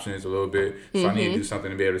your options a little bit. So I need to do something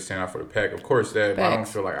to be able to stand out for the pack. Of course that, but I don't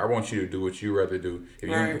feel like I want you to do what you rather do. If you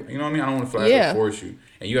know what I mean? I don't want to feel like I have to force you.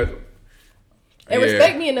 And you have to... And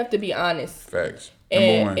respect me enough to be honest. Facts.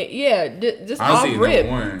 And, number one. Just honestly, off rip.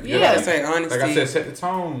 Number one. Yeah. I say honesty. Like I said, set the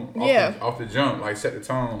tone off the jump. Like, set the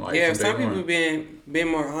tone. Like, some people been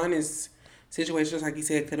more honest situations, like you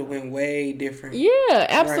said, could have went way different. Yeah,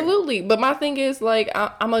 absolutely. Right. But my thing is, like,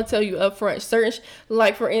 I'm gonna tell you up front,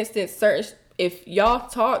 like for instance, if y'all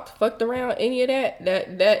fucked around, any of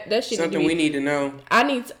that shit. Something we need to know. I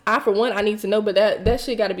need to know, but that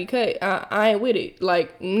shit got to be cut. I ain't with it.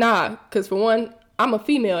 Like, nah, because for one, I'm a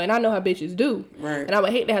female and I know how bitches do. Right. And I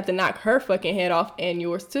would hate to have to knock her fucking head off and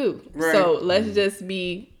yours too. Right. So let's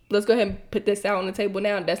go ahead and put this out on the table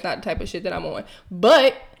now. That's not the type of shit that I'm on.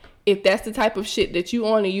 But if that's the type of shit that you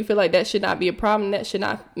on and you feel like that should not be a problem, that should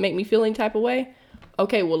not make me feel any type of way,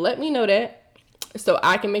 okay, well, let me know that so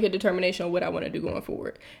I can make a determination on what I want to do going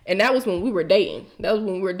forward. And that was when we were dating. That was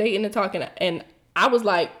when we were dating and talking. And I was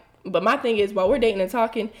like, but my thing is, while we're dating and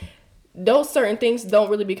talking, those certain things don't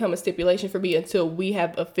really become a stipulation for me until we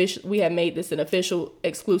have made this an official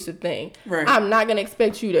exclusive thing. Right. I'm not gonna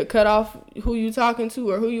expect you to cut off who you talking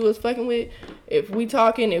to or who you was fucking with. If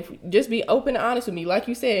just be open and honest with me. Like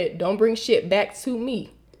you said, don't bring shit back to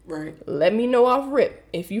me. Right. Let me know off rip.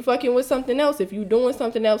 If you fucking with something else, if you doing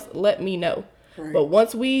something else, let me know. Right. But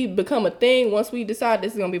once we become a thing, once we decide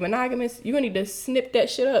this is gonna be monogamous, you're gonna need to snip that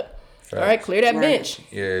shit up. Facts. All right, clear that bench.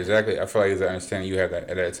 Yeah, exactly. I feel like it's an understanding you had that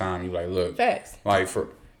at that time. You like, look, facts. Like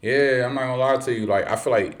I'm not gonna lie to you. Like, I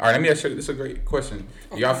feel like, all right, let me ask you. This is a great question.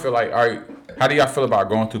 Y'all feel like, all right, how do y'all feel about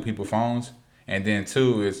going through people's phones? And then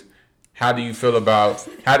two is, how do you feel about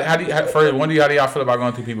how do y'all feel about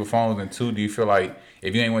going through people's phones? And two, do you feel like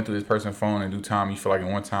if you ain't went through this person's phone in due time, you feel like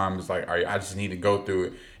in one time it's like, all right, I just need to go through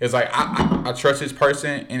it. It's like I trust this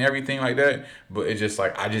person and everything like that, but it's just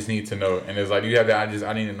like I just need to know. And it's like you have that.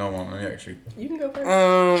 I need to know one. Let me actually. You can go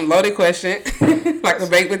first. Loaded question, like a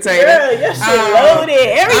baked potato. Girl, your shit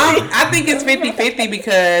loaded. Everything. I think it's 50-50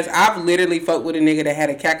 because I've literally fucked with a nigga that had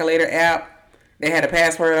a calculator app. They had a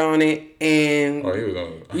password on it, and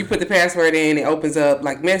you put the password in, it opens up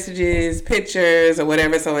like messages, pictures, or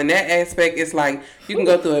whatever. So in that aspect, it's like you can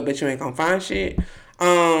go through it, but you ain't gonna find shit.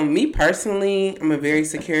 Me personally, I'm a very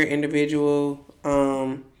secure individual.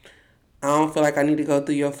 I don't feel like I need to go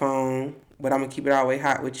through your phone, but I'm gonna keep it all the way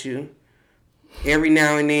hot with you. Every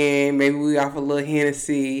now and then, maybe we off a little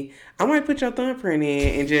Hennessy. I might put your thumbprint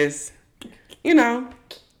in and just,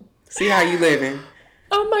 see how you living.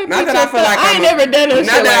 Not that I feel like I ain't never done no shit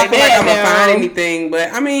like that. Not that I feel like I'm gonna find anything,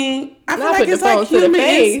 but I mean, I feel like it's like human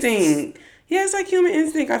instinct. Yeah, it's like human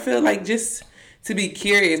instinct. I feel like just to be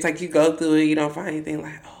curious, like you go through it, you don't find anything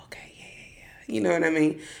like, oh, okay, yeah. You know what I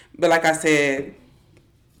mean? But like I said,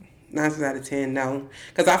 9 out of 10, no.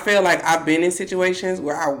 Because I feel like I've been in situations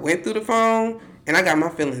where I went through the phone and I got my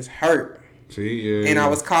feelings hurt. See, yeah. And I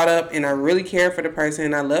was caught up and I really cared for the person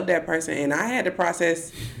and I loved that person and I had to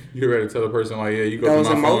process. You ready to tell the person like, yeah, you go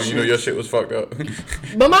through my phone, you know your shit was fucked up.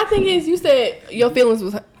 But my thing is, you said you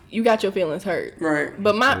got your feelings hurt. Right.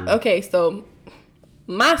 But so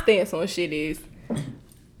my stance on shit is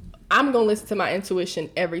I'm gonna listen to my intuition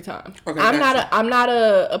every time. Okay, I'm not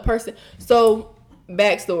a person. So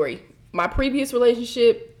backstory, my previous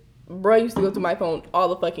relationship, bro used to go through my phone all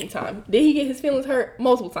the fucking time. Did he get his feelings hurt?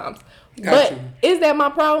 Multiple times. But is that my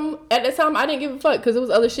problem? At the time, I didn't give a fuck because there was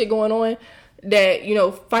other shit going on that,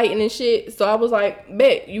 fighting and shit. So I was like,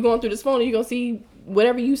 bet, you going through this phone and you gonna see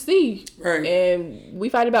whatever you see. Right. And we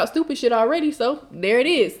fight about stupid shit already, so there it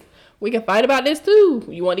is. We can fight about this too.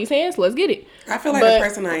 You want these hands? Let's get it. I feel like the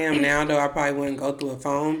person I am now, though, I probably wouldn't go through a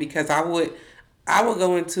phone because I would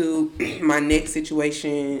go into my next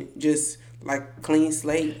situation just like clean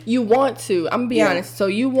slate. You want to. I'm gonna be honest. So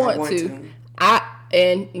you want to.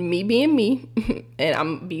 And me being me, and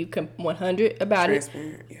I'm gonna be 100 about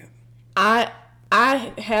transparent, it. Yeah.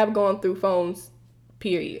 I have gone through phones,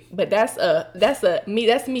 period. But that's me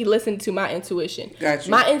listening to my intuition. Gotcha.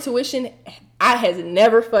 My intuition has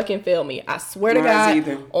never fucking failed me. I swear to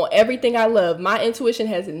God, on everything I love, my intuition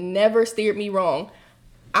has never steered me wrong.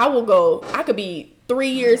 I could be 3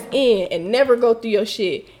 years in and never go through your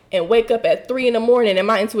shit and wake up at 3 a.m. and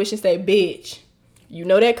my intuition say, bitch, you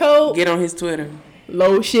know that code? Get on his Twitter.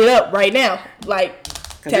 Load shit up right now. Like,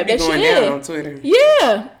 tap that shit in. On Twitter.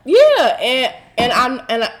 Yeah.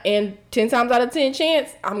 And 10 times out of 10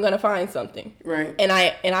 chance, I'm gonna find something. Right. And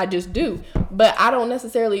I just do. But I don't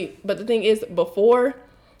necessarily. But the thing is, before,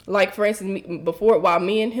 like for instance, while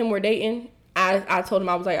me and him were dating, I told him,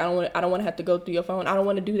 I was like, I don't want to have to go through your phone. I don't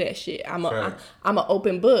want to do that shit. I'm an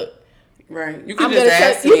open book. Right. You can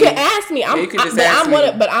ask me. You can ask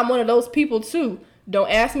me. But I'm one of those people too.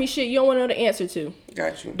 Don't ask me shit you don't want to know the answer to.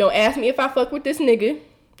 Got you. Don't ask me if I fuck with this nigga.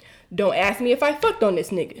 Don't ask me if I fucked on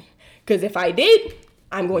this nigga. Because if I did,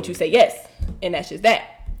 I'm going to say yes. And that's just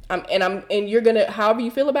that. And you're going to, however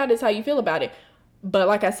you feel about it is how you feel about it. But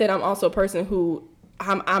like I said, I'm also a person who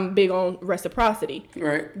I'm big on reciprocity.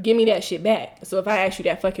 Right. Give me that shit back. So if I ask you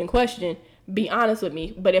that fucking question, be honest with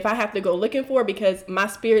me. But if I have to go looking for it because my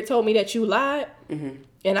spirit told me that you lied, and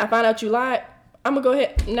I find out you lied, I'm gonna go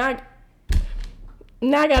ahead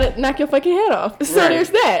now I gotta knock your fucking head off. So there's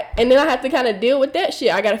that. And then I have to kind of deal with that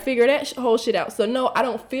shit. I gotta figure that whole shit out. So no, I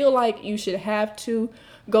don't feel like you should have to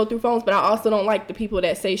go through phones, but I also don't like the people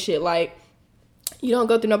that say shit like, you don't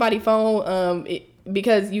go through nobody's phone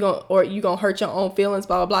because you gonna hurt your own feelings,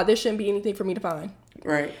 blah, blah, blah. There shouldn't be anything for me to find.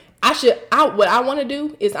 Right. What I want to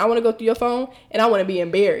do is I want to go through your phone and I want to be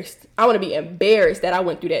embarrassed. I want to be embarrassed that I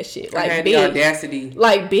went through that shit. Like, I had bitch, the audacity.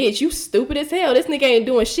 Like, bitch, you stupid as hell. This nigga ain't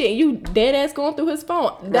doing shit. You dead ass going through his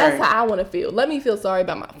phone. That's Right. how I want to feel. Let me feel sorry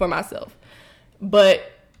for myself. But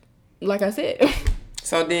like I said,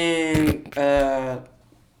 So then,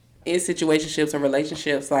 in situationships or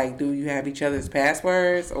relationships, like, do you have each other's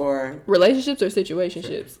passwords or? relationships or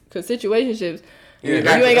situationships? Because situationships, Yeah, you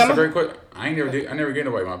that's ain't got a my. great question. I never get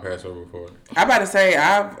nobody my password before. I about to say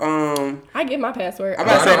I get my password. I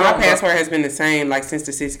about to say I my don't- password has been the same like since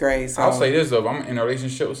the 6th grade. So I'll say this though, if I'm in a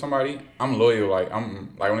relationship with somebody, I'm loyal. Like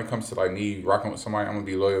when it comes to like me rocking with somebody, I'm gonna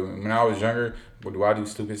be loyal. When I was younger, do I do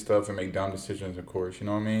stupid stuff and make dumb decisions? Of course, you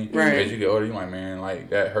know what I mean. Right. As you get older, you like, man, like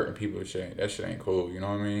that hurting people, that shit ain't cool. You know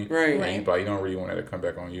what I mean. Right. And you don't really want that to come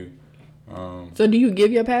back on you. So do you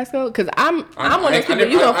give your passcode? Because I'm one of those people.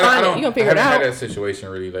 You gonna find it. You gonna figure it I haven't out. had that situation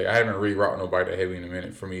really. Like I haven't really rocked nobody that heavy in a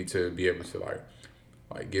minute for me to be able to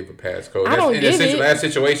like give a passcode. I don't give it. Last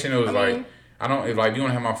situation, it was I mean, I don't. If like you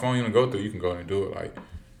don't have my phone, you want to go through, you can go and do it. Like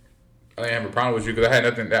I didn't have a problem with you because I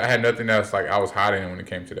had nothing that's like I was hiding when it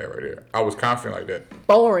came to that right there. I was confident like that.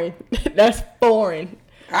 Boring. That's boring.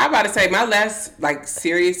 I about to say my last like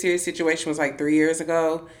serious situation was like 3 years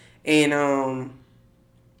ago, and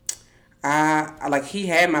I like he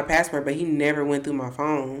had my password, but he never went through my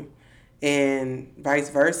phone, and vice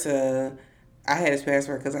versa. I had his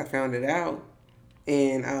password because I found it out,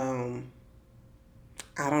 and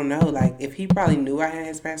I don't know. Like if he probably knew I had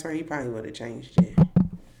his password, he probably would have changed it.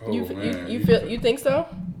 Oh, You think so?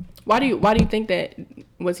 Why do you think that?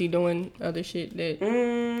 Was he doing other shit that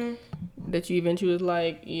you eventually was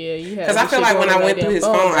like, yeah, you had? Because I feel like when I went through his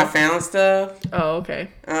phone, I found stuff. Oh, okay.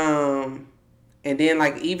 And then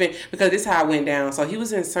like even because this is how it went down. So he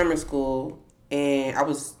was in summer school and I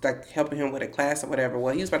was like helping him with a class or whatever.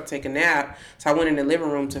 Well, he was about to take a nap, so I went in the living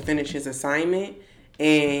room to finish his assignment.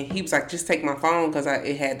 And he was like, "Just take my phone," because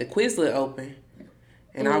it had the Quizlet open.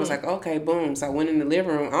 And I was like, "Okay, boom." So I went in the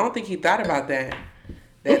living room. I don't think he thought about that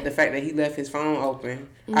the fact that he left his phone open.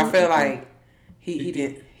 I feel like he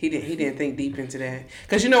didn't think deep into that.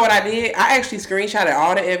 Because you know what I did? I actually screenshotted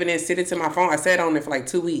all the evidence, sent it to my phone. I sat on it for like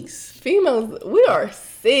 2 weeks. Females, we are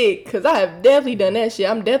sick because I have definitely done that shit.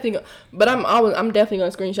 I'm definitely definitely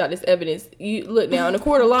gonna screenshot this evidence. You look now in the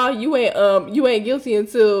court of law, you ain't guilty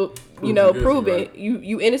until proven. Right.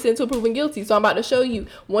 You innocent until proven guilty. So I'm about to show you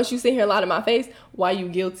once you sit here and lie to my face why you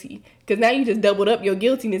guilty. Because now you just doubled up your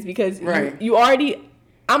guiltiness because you already.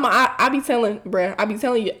 I be telling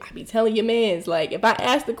your mans, like, if I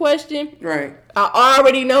ask the question, right, I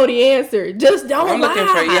already know the answer. Just don't lie.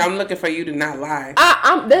 I'm looking for you to not lie.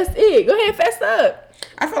 That's it. Go ahead, fess up.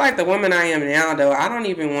 I feel like the woman I am now, though, I don't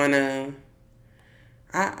even want to.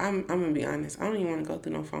 I'm gonna be honest. I don't even want to go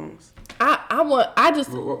through no phones.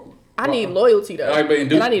 I need loyalty though, and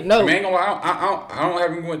I need to know. I ain't gonna lie, I don't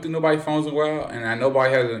haven't went through nobody's phones in a while, and I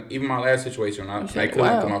nobody hasn't. Even my last situation, they couldn't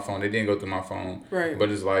go through my phone. They didn't go through my phone. Right. But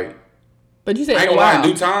it's like, but you said I ain't in a gonna lie. while. In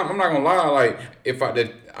due time, I'm not gonna lie. Like if what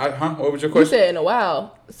was your You question? said in a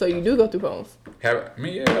while, so you do go through phones. I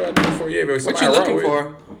did before. Yeah, but What you looking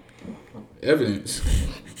for? Evidence.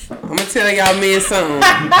 I'm gonna tell y'all men something.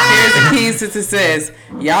 Here's the keys to success.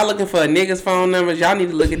 Y'all looking for a nigga's phone numbers? Y'all need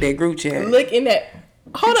to look at that group chat. Look in that.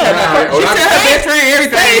 Hold She up. tell her best friend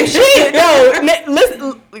everything. Shit, no,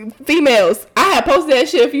 listen, females. I had posted that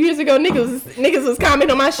shit a few years ago. Niggas was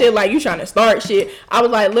commenting on my shit like, you trying to start shit. I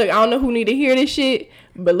was like, look, I don't know who need to hear this shit,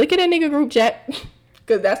 but look at that nigga group chat.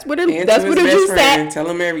 Cause that's where the juice at. Tell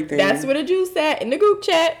him everything. That's where the juice at in the group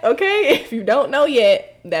chat. Okay, if you don't know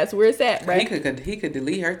yet, that's where it's at, right? He could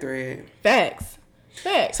delete her thread. Facts.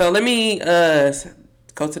 So let me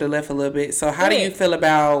go to the left a little bit. So how do you feel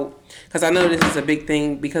about? Because I know this is a big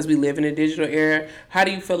thing because we live in a digital era. How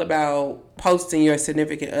do you feel about posting your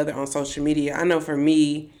significant other on social media? I know for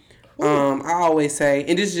me, I always say,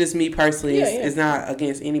 and this is just me personally. It's not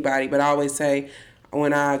against anybody, but I always say,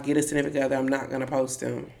 when I get a significant other, I'm not gonna post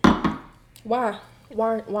them. Why?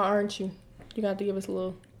 Why aren't you? You got to give us a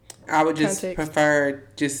little. I would just context. prefer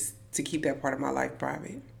just to keep that part of my life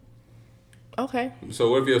private. Okay.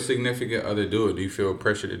 So what if your significant other do it? Do you feel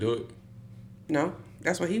pressure to do it? No.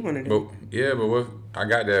 That's what he want to do. But yeah, but what I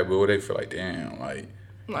got that, but what they feel like, damn, like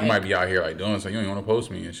you might be out here like doing something, you don't want to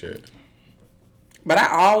post me and shit. But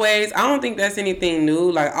I don't think that's anything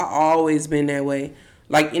new. Like, I always been that way.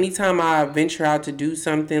 Like, anytime I venture out to do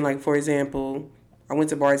something, like, for example, I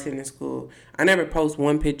went to bartending school. I never post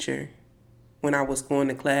one picture when I was going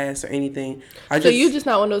to class or anything. So you just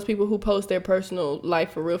not one of those people who post their personal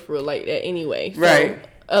life for real like that anyway. So right.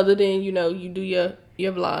 Other than, you do your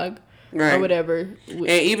vlog right. or whatever. And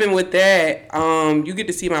even with that, you get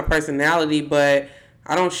to see my personality, but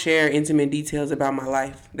I don't share intimate details about my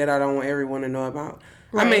life that I don't want everyone to know about.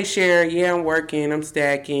 Right. I may share, I'm working, I'm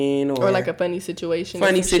stacking, or like a funny situation.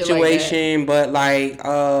 But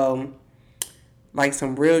like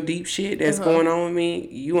some real deep shit that's going on with me,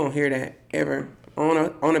 you won't hear that ever on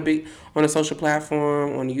a social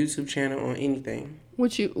platform, on a YouTube channel, on anything.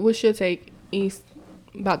 What's your take, East,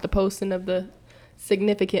 about the posting of the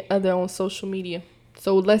significant other on social media?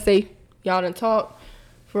 So let's say y'all done talk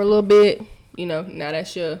for a little bit. Now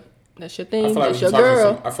that's your thing. That's your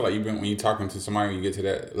girl. I feel like when you talking to somebody, when you get to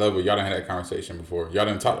that level, y'all done had that conversation before. Y'all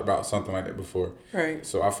done talked about something like that before. Right.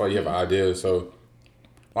 So I feel like you have an idea. So,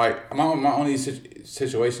 like, my only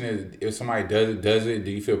situation is if somebody does it,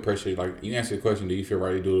 do you feel pressure? Like, you answer the question, do you feel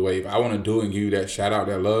ready to do it away? If I want to do it and give you that shout out,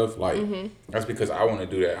 that love, like, that's because I want to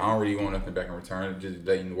do that. I don't really want nothing back in return. Just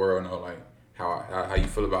letting the world know, like, how you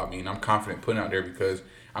feel about me. And I'm confident putting it out there because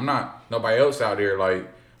I'm not nobody else out there, like,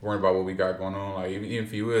 worrying about what we got going on. Like, even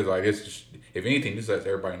if you is, like, it's just, if anything, just lets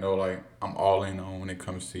everybody know, like, I'm all in on when it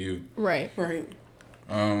comes to you. Right.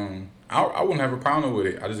 I wouldn't have a problem with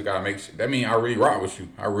it. I just gotta make sure. That means I really rock with you.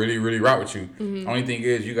 I really, really rock with you. Only thing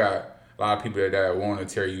is, you got a lot of people that want to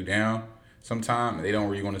tear you down sometimes, and they don't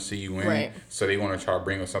really want to see you win. Right. So they want to try to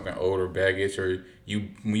bring up something old or baggage, or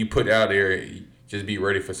when you put it out there, just be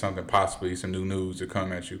ready for something, possibly some new news to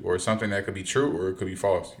come at you, or something that could be true or it could be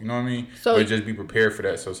false. You know what I mean? So but just be prepared for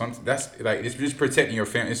that. So that's like, it's just protecting your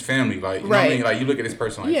family. It's family, like, you know what I mean? Like, you look at this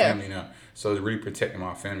person like family now. So it's really protecting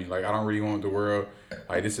my family. Like, I don't really want the world,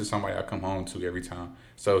 like, this is somebody I come home to every time.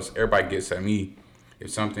 So everybody gets at me. If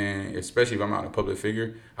something, especially if I'm not a public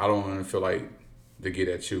figure, I don't want to feel like to get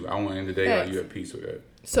at you. I want to end the day like you at peace with that.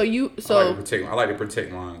 I like to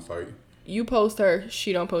protect mine. Like, you post her,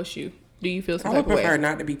 she don't post you. Do you feel some type of way? I would prefer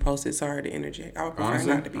not to be posted. Sorry to interject. I would prefer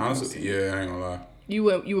not to be posted. Yeah, I ain't gonna lie. You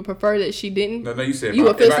would prefer that she didn't? No, you said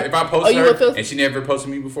if I post her and she never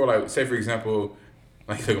posted me before, like, say for example,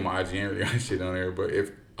 like, look at my IG and really got shit on there, but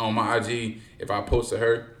if on my IG, if I posted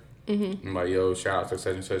her, I'm like, yo, shout out to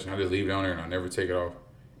such and such, and I just leave it on there and I never take it off.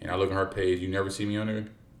 And I look on her page, you never see me on there?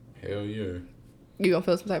 Hell yeah. You gonna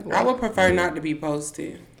feel some type of way? I would prefer not to be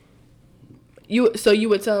posted. So you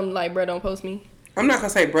would tell him, like, bro, don't post me? I'm not gonna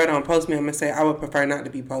say bro, don't post me. I'm gonna say I would prefer not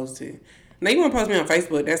to be posted. Now, you wanna post me on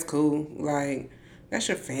Facebook, that's cool. Like, that's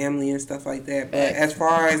your family and stuff like that. But as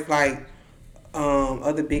far as, like,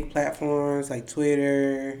 other big platforms like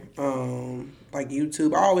Twitter, like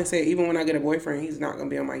YouTube, I always say, even when I get a boyfriend, he's not gonna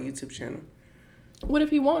be on my YouTube channel. What if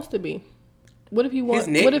he wants to be? What if he wants?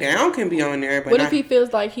 His neck down can be on there, but what if he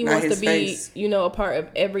feels like he wants to be, face. A part of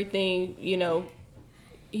everything?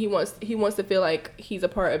 He wants to feel like he's a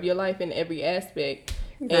part of your life in every aspect,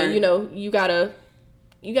 right. And you got a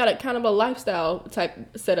kind of a lifestyle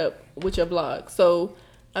type setup with your blog. So,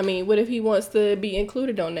 I mean, what if he wants to be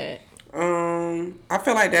included on that? I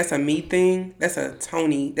feel like that's a me thing. That's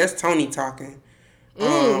Tony talking.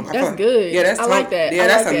 That's good. Yeah, I like that. Yeah,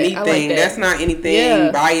 that's a me thing. Like that's not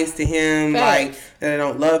anything biased to him. Facts. Like, that I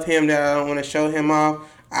don't love him, that I don't want to show him off.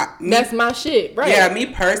 That's my shit, right? Yeah, me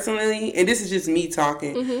personally, and this is just me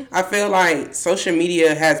talking. I feel like social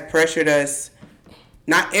media has pressured us.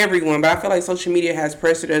 Not everyone, but I feel like social media has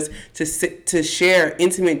pressured us to share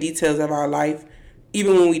intimate details of our life,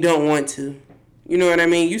 even when we don't want to. You know what I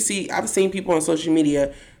mean? I've seen people on social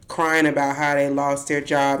media crying about how they lost their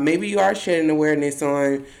job. Maybe you are shedding awareness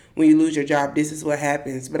on when you lose your job, this is what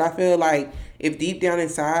happens. But I feel like if deep down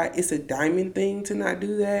inside it's a Diamond thing to not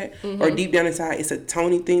do that, or deep down inside it's a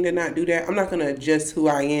Tony thing to not do that, I'm not going to adjust who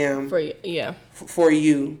I am for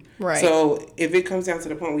you. Right. So if it comes down to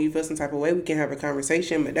the point where you feel some type of way, we can have a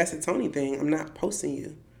conversation, but that's a Tony thing. I'm not posting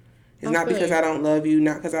you. It's not because I don't love you,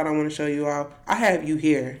 not because I don't want to show you off. I have you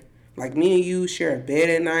here. Like, me and you share a bed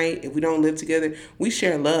at night. If we don't live together, we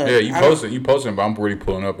share love. Yeah, you posting, but I'm really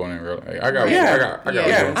pulling up on it. Real. Like, I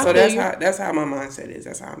got. So that's how my mindset is.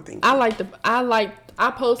 That's how I'm thinking.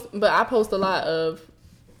 I post a lot of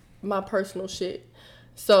my personal shit.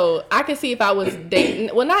 So I can see if I was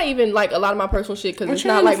dating. Well, not even like a lot of my personal shit, because it's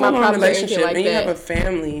not like my private relationship. Like and that. You have a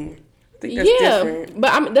family. think that's different.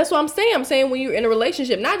 But that's what I'm saying. I'm saying when you're in a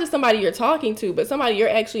relationship, not just somebody you're talking to, but somebody you're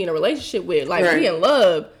actually in a relationship with. Like, we in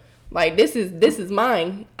love. Like, this is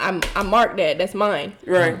mine. I marked that. That's mine.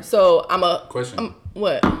 Right. So Question.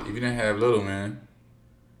 What? If you didn't have little man,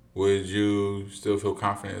 would you still feel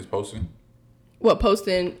confident as posting? What,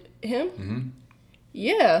 posting him? Mm-hmm.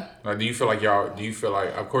 Yeah. Like, do you feel like,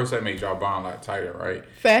 of course that makes y'all bond a lot tighter, right?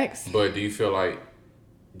 Facts. But do you feel like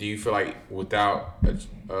without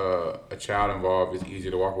a child involved, it's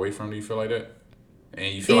easier to walk away from? Do you feel like that?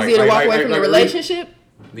 And you feel easier to walk away from the relationship?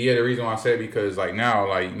 Yeah, the reason why I said because like now,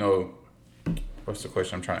 like, you know, what's the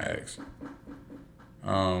question I'm trying to ask?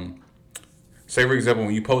 Say for example,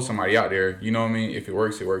 when you post somebody out there, you know what I mean? If it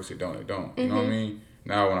works, it works. It don't, it don't. You know what I mean?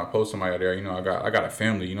 Now when I post somebody out there, you know, I got a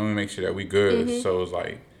family. You know what I mean? Make sure that we good. So it's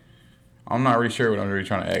like, I'm not really sure what I'm really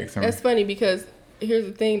trying to ask him. That's funny because here's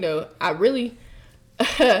the thing though. I really,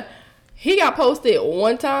 he got posted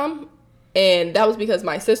one time, and that was because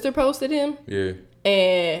my sister posted him. Yeah.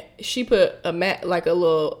 And she put a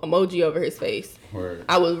little emoji over his face. Word.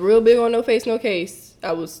 I was real big on no face, no case.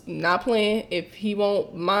 I was not playing. If he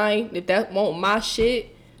won't mind, if that won't my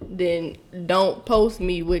shit, then don't post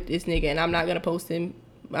me with this nigga. And I'm not gonna post him.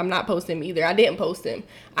 I'm not posting him either. I didn't post him.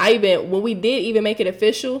 When we did even make it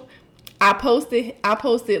official, I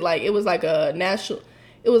posted like it was like National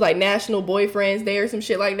Boyfriends Day or some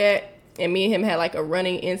shit like that. And me and him had like a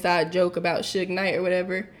running inside joke about Suge Knight or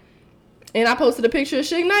whatever. And I posted a picture of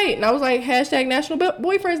Suge Knight, and I was like, #National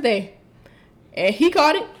Boyfriends Day. And he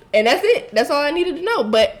caught it, and that's it. That's all I needed to know.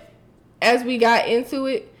 But as we got into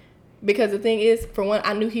it, because the thing is, for one,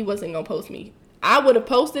 I knew he wasn't going to post me. I would have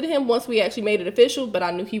posted him once we actually made it official, but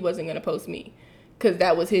I knew he wasn't going to post me. Because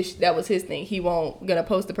that was his thing. He won't going to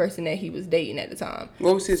post the person that he was dating at the time.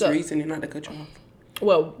 What was his reason, not to cut you off?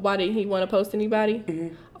 Well, why didn't he want to post anybody?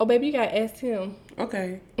 Mm-hmm. Oh, baby, you got to ask him.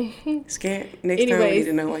 Okay. Scant. Next time we need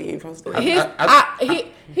to know why you ain't posted. He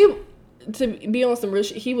to be on some real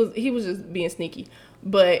shit, he was just being sneaky.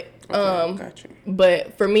 But gotcha.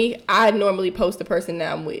 But for me, I normally post the person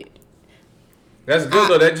that I'm with. That's good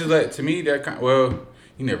though. That just like, to me, that kind of, well,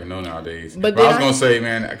 you never know nowadays. But I was gonna say,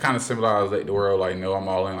 man, I kind of symbolize like the world, like, no, I'm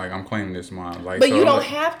all in, like I'm claiming this mine. Like, but so you don't like,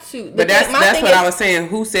 have to. But that's what I was saying.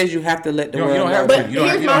 Who says you have to let the world know? You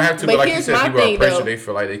don't have to. But like you said, people are pressured. They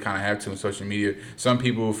feel like they kind of have to on social media. Some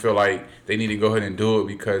people feel like they need to go ahead and do it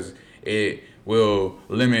because it will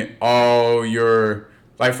limit all your.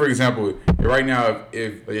 Like, for example, right now,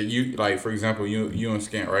 if you, like, for example, you and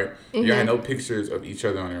Scant, right? Mm-hmm. You have no pictures of each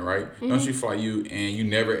other on there, right? Mm-hmm. Don't you feel like you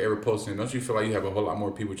never ever posting, don't you feel like you have a whole lot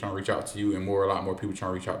more people trying to reach out to you and a lot more people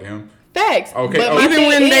trying to reach out to him? Facts. Okay. But even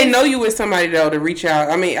when they know you with somebody, though, to reach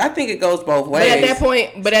out, I mean, I think it goes both ways. But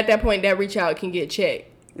at that point, that reach out can get checked.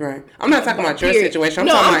 Right. I'm not talking about your situation. I'm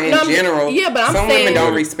talking about in general. Yeah, but I'm some saying, women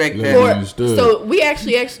don't respect that. So we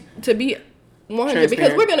actually to be 100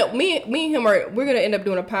 because we're gonna me and him we're gonna end up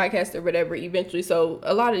doing a podcast or whatever eventually. So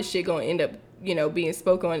a lot of this shit gonna end up being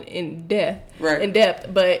spoken on in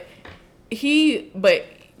depth. But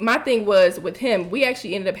my thing was with him, we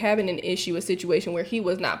actually ended up having a situation where he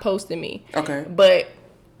was not posting me. Okay. But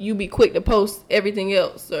you be quick to post everything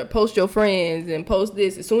else or post your friends and post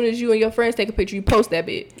this. As soon as you and your friends take a picture, you post that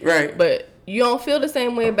bit. Right. But you don't feel the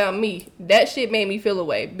same way about me. That shit made me feel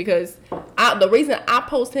away because the reason I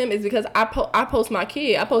post him is because I post my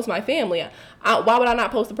kid. I post my family. Why would I not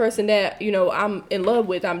post the person that I'm in love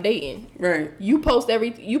with, I'm dating? Right. You post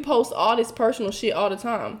all this personal shit all the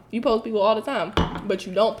time. You post people all the time, but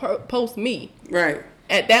you don't post me. Right.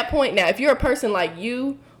 At that point, now if you're a person like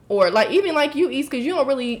you or like even like you, East, because you don't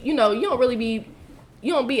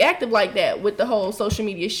be active like that with the whole social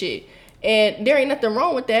media shit, and there ain't nothing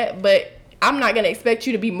wrong with that, but I'm not going to expect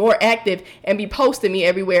you to be more active and be posting me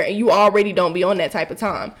everywhere, and you already don't be on that type of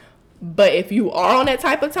time. But if you are on that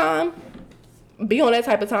type of time, be on that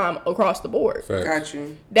type of time across the board. Got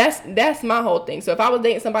you. That's my whole thing. So if I was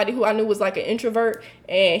dating somebody who I knew was like an introvert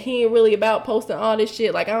and he ain't really about posting all this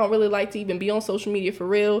shit, like I don't really like to even be on social media for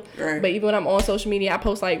real. Right. But even when I'm on social media, I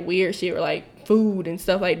post like weird shit or like food and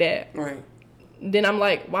stuff like that. Right. Then I'm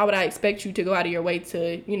like, why would I expect you to go out of your way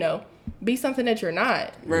to, be something that you're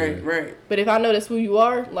not? Right, right. But if I know that's who you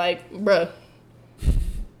are, like, bruh,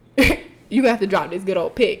 you have to drop this good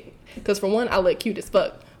old pic. Because for one, I look cute as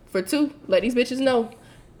fuck. For two, let these bitches know.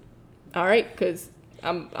 All right, because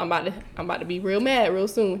I'm about to be real mad real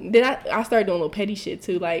soon. Then I started doing little petty shit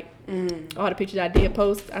too, like all the pictures I did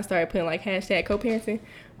post. I started putting like #co-parenting.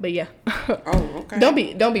 But yeah. Oh, okay. Don't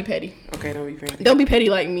be petty. Okay, don't be petty. Don't be petty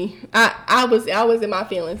like me. I was in my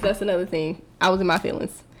feelings. That's another thing. I was in my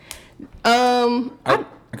feelings. I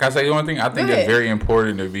Can I say one thing? I think Go it's ahead. very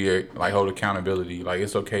important to be like hold accountability. Like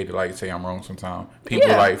it's okay to like say I'm wrong sometimes. People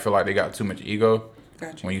Yeah. like feel like they got too much ego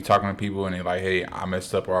Gotcha. when you talking to people and they like, hey, I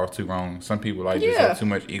messed up or I was too wrong. Some people like just Yeah. have too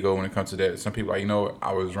much ego when it comes to that. Some people like, you know what,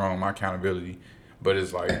 I was wrong, my accountability. But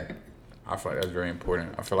it's like I feel like that's very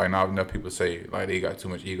important. I feel like not enough people say like they got too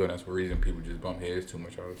much ego and that's the reason people just bump heads too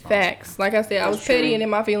much all the time. Facts. Like I said, I That's was petty true. and in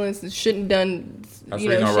my feelings shouldn't done That's you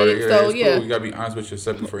the know reason I wrote shit. it. So It's yeah. cool. You gotta be honest with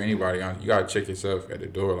yourself before anybody. You gotta check yourself at the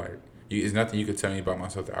door. Like, there's nothing you can tell me about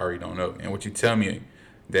myself that I already don't know. And what you tell me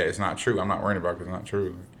that it's not true, I'm not worried about because it's not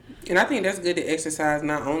true. And I think that's good to exercise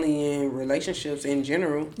not only in relationships in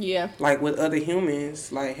general, Yeah. like with other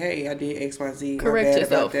humans. Like, hey, I did X, Y, Z. Correct my bad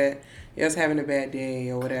yourself. about that. Yeah, I was having a bad day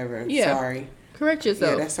or whatever. Yeah. Sorry. Correct Yeah,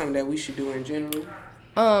 yourself. that's something that we should do in general.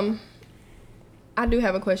 I do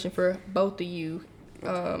have a question for both of you.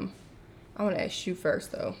 I want to ask you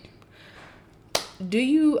first though. Do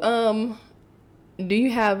you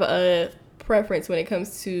have a preference when it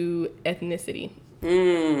comes to ethnicity?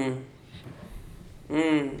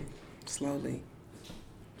 Slowly.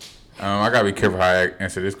 I gotta be careful how I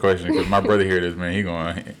answer this question because my brother hear this, man. He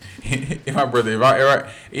going, if my brother,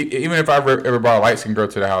 even if I ever brought a light skinned girl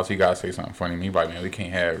to the house, he gotta say something funny. Me, like, man, we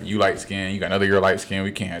can't have you light skin, you got another girl light skin,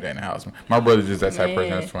 we can't have that in the house. My brother's just that type of person.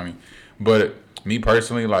 Man. That's funny. But me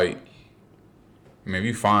personally, like, man,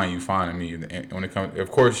 you fine to me. And when it comes, of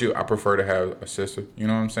course, I prefer to have a sister. You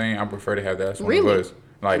know what I'm saying? I prefer to have that. That's one Really? of us.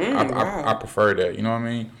 Like, wow. I prefer that. You know what I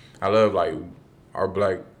mean? I love like our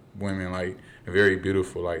black women, like very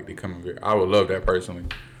beautiful. Like they come. I would love that personally.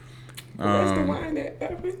 What's the wine that?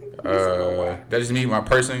 That just me, my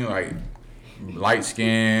personally, like light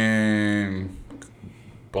skin,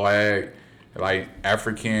 black, like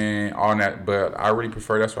African, all that. But I really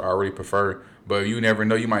prefer. That's what I really prefer. But you never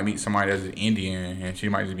know. You might meet somebody that's Indian, and she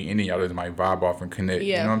might just be Indian. Y'all just might vibe off and connect.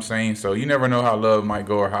 Yeah. You know what I'm saying? So you never know how love might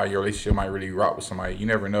go or how your relationship might really rock with somebody. You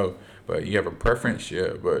never know. But you have a preference,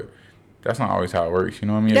 yeah. But that's not always how it works. You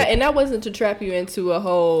know what I mean? And that wasn't to trap you into a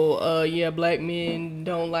whole, black men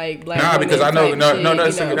don't like black Nah, women because I know, type no, shit, no, you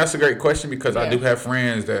know? that's a great question because I Yeah. do have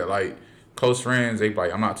friends that like close friends. They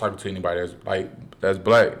like, I'm not talking to anybody that's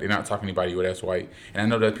black. They're not talking to anybody that's white. And I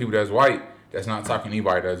know that people that's white that's not talking to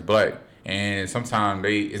anybody that's black. And sometimes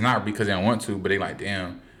it's not because they don't want to, but they like,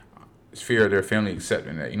 damn, it's fear of their family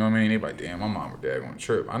accepting that. You know what I mean? They like, damn, my mom or dad on a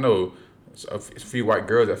trip. I know a few white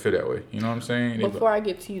girls that feel that way. You know what I'm saying? They Before I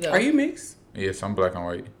get to you though, Are you mixed? yes, I'm black and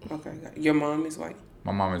white. Okay. Your mom is white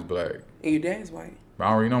My mom is black. and your dad's white. But I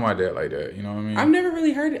don't really know my dad like that. You know what I mean? I've never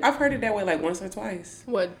really heard it. I've heard it that way like once or twice.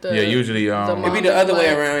 what the Yeah, usually, mom It'd be the is other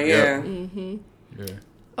way black. around. Yeah. Yeah. Yeah.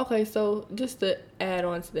 Okay, so just to add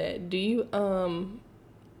on to that,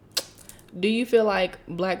 do you feel like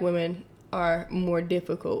black women are more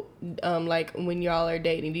difficult, like when y'all are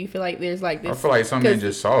dating? Do you feel like there's like this? I feel like some men 'cause-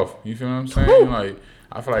 just soft. You feel what I'm saying? Whew. Like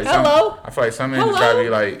I feel like Hello? some men just gotta be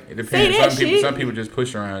like it depends. Say that Some people shit. some people just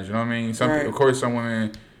push around. You know what I mean? Right. Of course some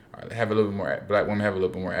women have a little bit more. Black women have a little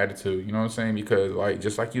bit more attitude. You know what I'm saying? Because like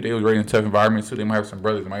just like you, they was raised in tough environments too. They might have some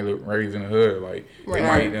brothers that might live raised in the hood. Like Right.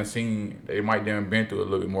 they might done been through a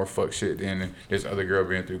little bit more fuck shit than this other girl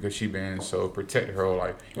been through because she been so protected her whole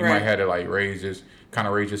life. You Right. might have to like raise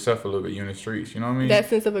yourself a little bit. You in the streets. You know what I mean? that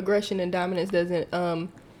sense of aggression and dominance doesn't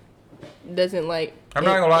like. I'm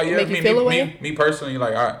not gonna lie, yeah. Make you feel away. Me personally,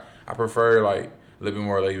 like I prefer like a little bit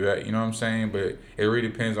more laid back. You know what I'm saying? But it really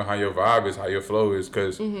depends on how your vibe is, how your flow is,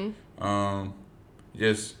 because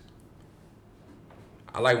just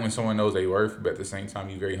I like when someone knows their worth, but at the same time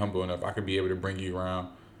you're very humble enough. I could be able to bring you around.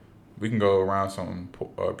 We can go around some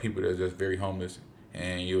people that's just very homeless,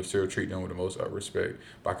 and you'll still treat them with the most respect.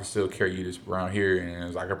 But I can still carry you this around here, and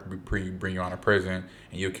it's like I can bring you on a present,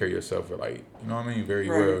 and you'll carry yourself with like you know what I mean, very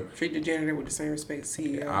well. Right. Treat the janitor with the same respect.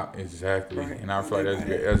 CEO. Exactly, Right. and I feel like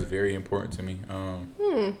that's very important to me.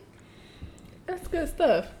 That's good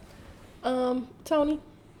stuff. Tony,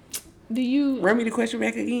 do you? Run me the question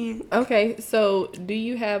back again. Okay, so do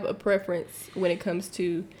you have a preference when it comes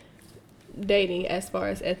to dating as far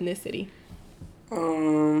as ethnicity?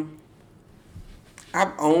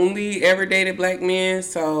 I've only ever dated black men,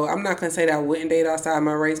 so I'm not gonna say that I wouldn't date outside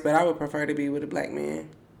my race, but I would prefer to be with a black man.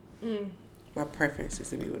 My preference is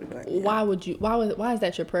to be with a black man. Why is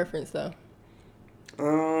that your preference though?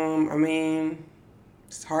 I mean,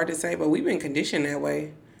 it's hard to say, but we've been conditioned that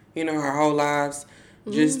way, you know, our whole lives.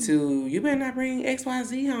 Just to, you better not bring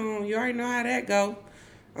XYZ home. You already know how that go.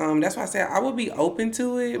 That's why I said I would be open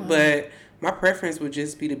to it, but my preference would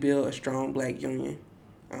just be to build a strong black union.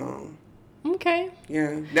 Okay.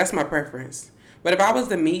 Yeah, that's my preference. But if I was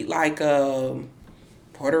to meet like a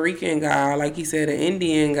Puerto Rican guy, like you said, an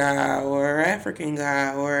Indian guy, or an African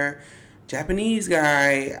guy, or Japanese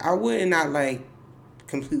guy, I would not like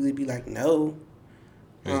completely be like no.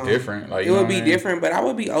 It's different. Like, it would be different, but I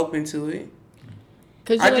would be open to it.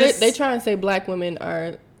 Because they try and say black women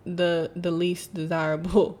are the least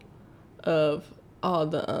desirable of all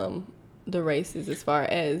the races as far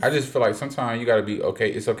as. I just feel like sometimes you gotta be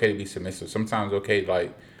okay. It's okay to be submissive. Sometimes okay,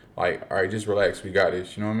 like all right, just relax. We got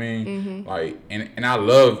this. You know what I mean? Mm-hmm. Like, and I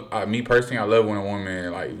love me personally. I love when a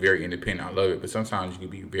woman like very independent. I love it, but sometimes you can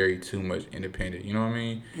be very too much independent. You know what I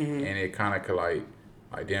mean? Mm-hmm. And it kind of could like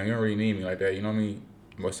damn, you don't really need me like that. You know what I mean?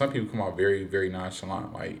 But some people come out very, very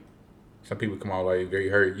nonchalant. Like, some people come out like very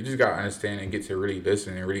hurt. You just gotta understand and get to really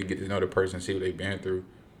listen and really get to know the person, see what they've been through.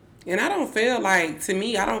 And I don't feel like, to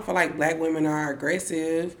me, I don't feel like black women are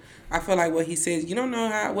aggressive. I feel like what he says, you don't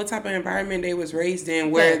know what type of environment they was raised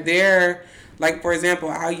in, where they're, like, for example,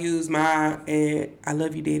 I'll use and I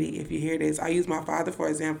love you, Daddy, if you hear this. I use my father, for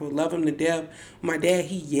example, love him to death. My dad,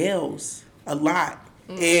 he yells a lot.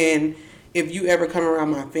 Mm. And if you ever come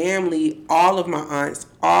around my family, all of my aunts,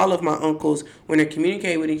 all of my uncles, when they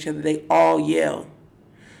communicate with each other, they all yell.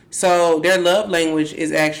 So their love language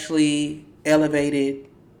is actually elevated.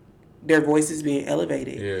 Their voice is being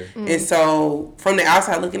elevated. Yeah. And so from the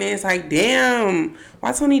outside looking in, it's like, damn,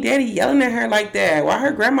 why Tony Daddy yelling at her like that? Why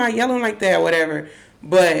her grandma yelling like that? Whatever.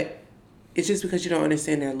 But it's just because you don't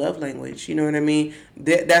understand their love language. You know what I mean?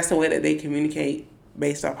 That's the way that they communicate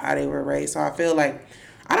based off how they were raised. So I feel like,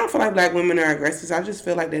 I don't feel like black women are aggressive. I just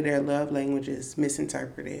feel like that their love language is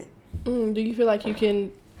misinterpreted. Do you feel like you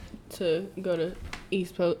can, to go to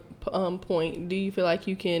East point, do you feel like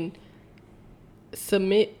you can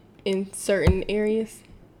submit in certain areas?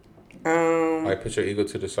 Like put your ego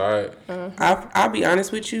to the side. I'll be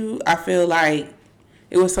honest with you. I feel like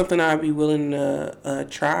it was something I'd be willing to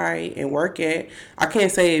try and work at. I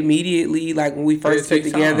can't say immediately, like when we first get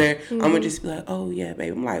together, I'm going to just be like, oh yeah,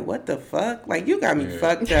 babe. I'm like, what the fuck? Like, you got me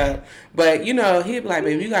fucked up. But, you know, he'd be like,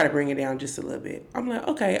 babe, you got to bring it down just a little bit. I'm like,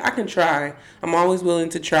 okay, I can try. I'm always willing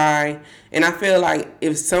to try. And I feel like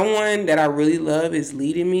if someone that I really love is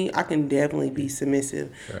leading me, I can definitely be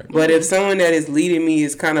submissive. Right. But if someone that is leading me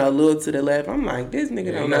is kind of a little to the left, I'm like, this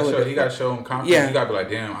nigga don't know what he got to show him confidence. Yeah. You got to be like,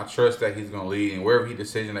 damn, I trust that he's going to lead. And wherever he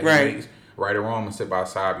decision that he makes, right or wrong, I'm going to sit by his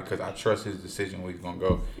side because I trust his decision where he's going to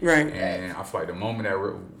go. Right. And I feel like the moment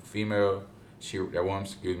that female, the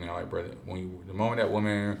moment that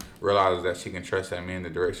woman realizes that she can trust that man in the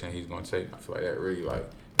direction he's going to take, I feel like that really, like,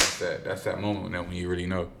 that's that moment when you really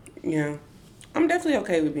know. Yeah. I'm definitely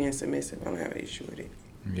okay with being submissive. I don't have an issue with it.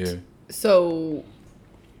 Yeah. So,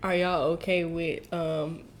 are y'all okay with,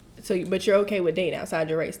 but you're okay with dating outside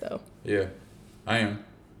your race, though? Yeah, I am.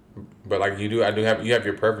 But, like, you have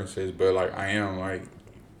your preferences, but, like, I am.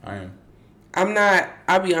 I'm not,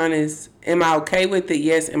 I'll be honest. Am I okay with it?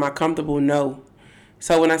 Yes. Am I comfortable? No.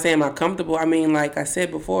 So when I say am I comfortable, I mean, like I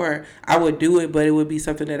said before, I would do it, but it would be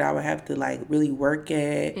something that I would have to, like, really work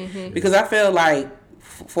at. Mm-hmm. Because I feel like,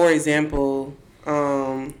 for example,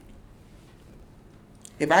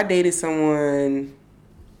 if I dated someone,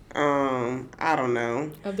 I don't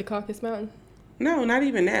know. Of the Caucasus Mountain? No, not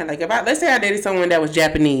even that. Like, let's say I dated someone that was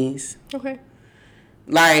Japanese. Okay.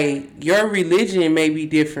 Like, your religion may be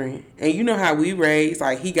different. And you know how we raised,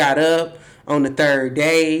 like, he got up on the third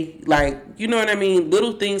day. Like, you know what I mean?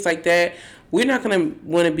 Little things like that. We're not going to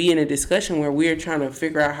want to be in a discussion where we're trying to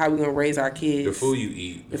figure out how we're going to raise our kids. The food you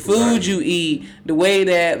eat. The food you eat. The way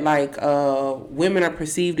that, like, women are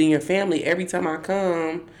perceived in your family. Every time I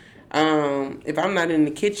come, if I'm not in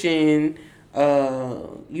the kitchen,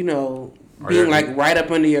 you know, being, like, right up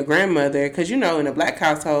under your grandmother. Because, you know, in a black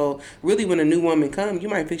household, really when a new woman comes, you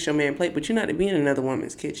might fix your man plate, but you're not to be in another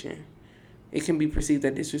woman's kitchen. It can be perceived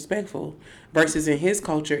as disrespectful. Versus in his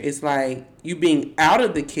culture, it's like you being out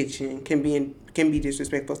of the kitchen can be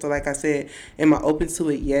disrespectful. So like I said, am I open to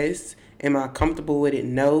it? Yes. Am I comfortable with it?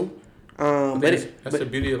 No. That's the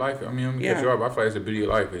beauty of life. I mean, I'm gonna cut you off. I feel like it's the beauty of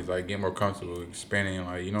life. It's like getting more comfortable, expanding.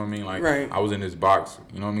 Like, you know what I mean? Like, I was in this box.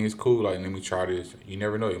 You know what I mean? It's cool. Like, let me try this. You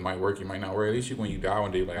never know. It might work. It might not work. At least when you die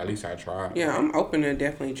one day, like, at least I tried. Yeah, I'm open to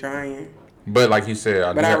definitely trying. But like you said,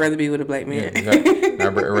 I'd rather be with a black man. Yeah, exactly.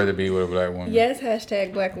 I'd rather be with a black woman. Yes,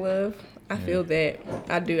 hashtag black love. I feel that.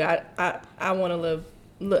 I do. I want to love.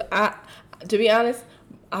 Look, to be honest,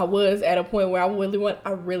 I was at a point where I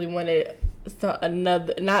really wanted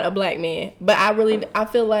another, not a black man, but I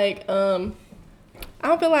feel like I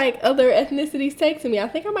don't feel like other ethnicities take to me. I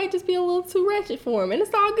think I might just be a little too ratchet for him, and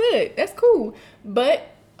it's all good. That's cool.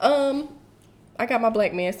 But I got my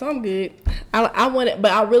black man, so I'm good. I wanted,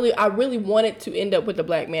 but I really wanted to end up with the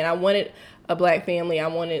black man. I wanted a black family. I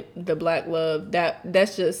wanted the black love.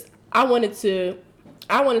 That's just I wanted to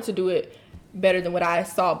do it better than what I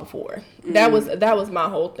saw before. That was my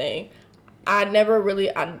whole thing. I never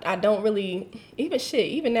really, I don't really,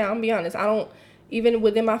 even now, I'm gonna be honest, I don't, even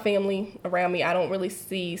within my family around me, I don't really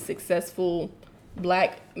see successful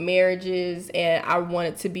Black marriages, and I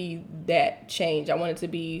wanted to be that change. I wanted to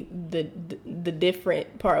be the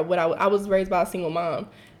different part of what I was raised by a single mom.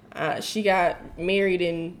 She got married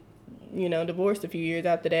and, divorced a few years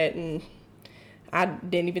after that, and I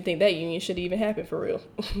didn't even think that union should even happen for real.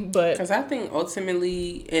 But because I think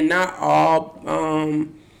ultimately, and not all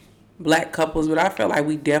Black couples, but I feel like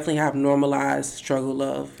we definitely have normalized struggle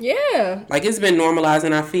love. Yeah, like it's been normalized,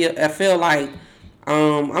 and I feel like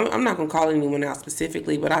I'm not gonna call anyone out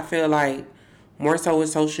specifically, but I feel like more so with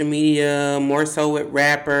social media, more so with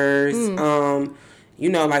rappers.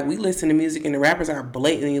 Like we listen to music and the rappers are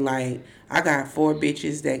blatantly like, I got 4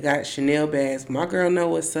 bitches that got Chanel bags. My girl know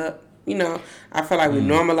what's up. I feel like we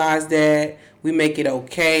normalize that. We make it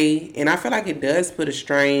okay. And I feel like it does put a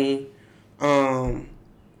strain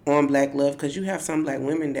on Black love, because you have some Black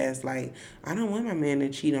women that's like, I don't want my man to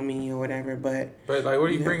cheat on me or whatever, but like, what are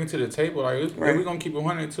you bringing to the table? Like, if we're gonna keep it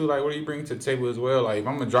 100 too, like, what are you bringing to the table as well? Like, if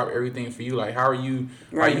I'm gonna drop everything for you, like, how are you?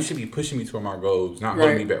 Right. Like, you should be pushing me toward my goals, not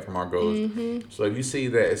holding me back from my goals. So if you see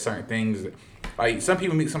that certain things, like, some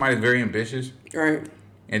people meet somebody that's very ambitious, right,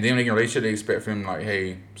 and then when they get in a relationship, they expect for them, like,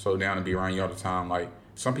 hey, slow down and be around you all the time. Like,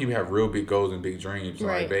 some people have real big goals and big dreams.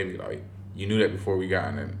 Right. Like, baby, like, you knew that before we got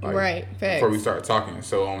in it. Like, right, facts. before we started talking.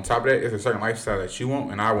 So on top of that, it's a certain lifestyle that you want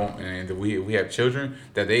and I want, and if we have children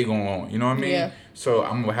that they gonna want. You know what I mean? Yeah. So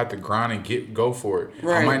I'm gonna have to grind and go for it.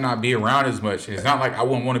 Right. I might not be around as much. It's not like I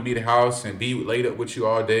wouldn't want to be at the house and be laid up with you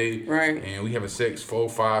all day. Right. And we having sex 4,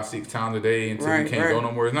 5, 6 times a day until we can't go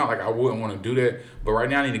no more. It's not like I wouldn't want to do that. But right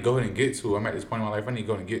now I need to go ahead and get to it. I'm at this point in my life I need to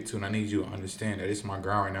go ahead and get to it, and I need you to understand that this is my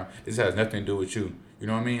grind right now. This has nothing to do with you. You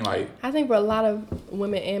know what I mean? Like, I think for a lot of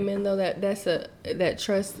women and men though, that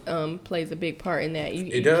trust plays a big part in that.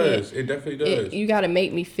 It does. It definitely does. You got to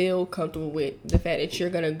make me feel comfortable with the fact that you're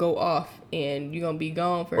gonna go off and you're gonna be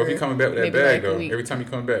gone for. Or if you're coming back with that bag though, every time you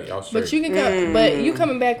come back, y'all straight. But you can come. But you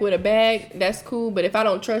coming back with a bag, that's cool. But if I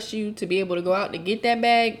don't trust you to be able to go out to get that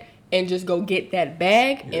bag and just go get that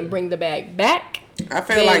bag and bring the bag back, I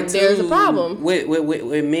feel like too, there's a problem with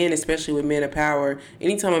men, especially with men of power.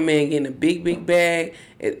 Anytime a man getting a big bag,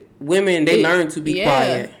 women they learn to be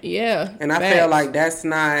quiet. Yeah, and I feel like that's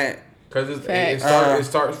not, because it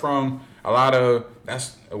starts from a lot of,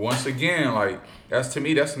 that's once again, like, that's, to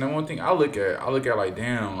me, that's the number one thing I look at. I look at like,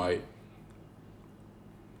 damn,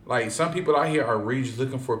 like some people out here are really just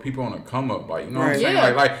looking for people on the come up, like, you know what I'm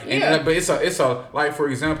saying? But it's a like, for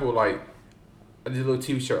example, like, I did a little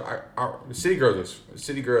TV show. The City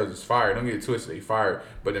Girls is fired. Don't get it twisted, they fired.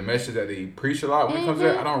 But the message that they preach a lot when it comes to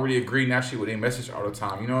that, I don't really agree naturally with their message all the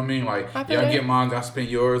time. You know what I mean? Like, y'all get mine, I spend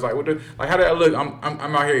yours. Like, how did I look? I'm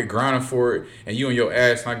out here grinding for it, and you and your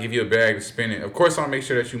ass, and I give you a bag to spend it. Of course, I'll make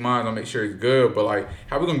sure that you mine. I'll make sure it's good. But like,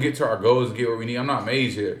 how we gonna get to our goals and get what we need? I'm not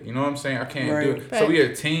made yet. You know what I'm saying? I can't do it. So we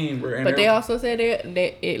a team. But they also said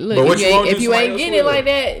look, if you ain't getting it like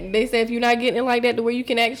that, they said if you're not getting it like that to where you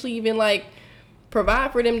can actually even like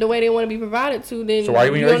provide for them the way they want to be provided to, then so why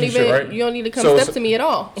you don't need to come step to me at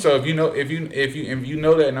all. So if you know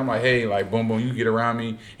that, and I'm like, hey, like, boom, you get around me,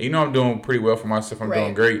 and you know I'm doing pretty well for myself, I'm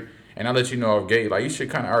doing great, and I let you know I'm gay, like, you should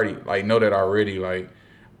kind of already like know that already, like.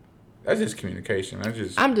 That's just communication.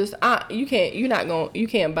 You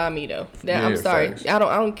can't buy me though. I'm sorry. Facts. I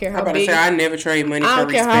don't care how big. I never trade money. I don't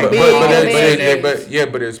for care respect. how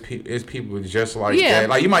big. But it's people just like that.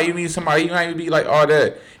 Like, you might even meet somebody, you might even be like all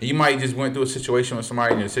that, and you might just went through a situation with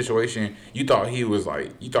somebody in a situation you thought he was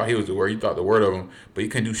the word, you thought the word of him, but he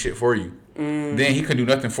couldn't do shit for you. Then he couldn't do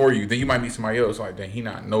nothing for you. Then you might meet somebody else like, then he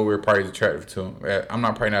not nowhere probably attractive to him. I'm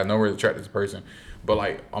not probably not nowhere attractive to this person, but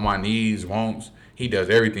like on my needs, wants. He does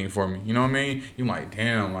everything for me. You know what I mean? You like,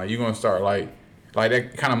 damn, like, you're going to start, like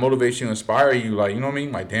that kind of motivates you, inspire you. Like, you know what I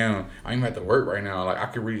mean? Like, damn, I even have to work right now. Like, I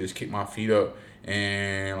could really just kick my feet up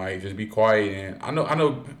and, like, just be quiet. And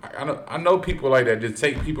I know people like that just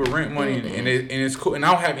take people rent money and it's cool. And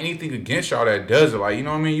I don't have anything against y'all that does it. Like, you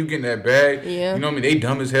know what I mean? You getting that bag. Yeah. You know what I mean? They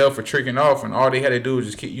dumb as hell for tricking off, and all they had to do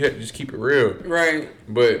was just keep it real. Right.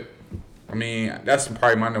 But I mean, that's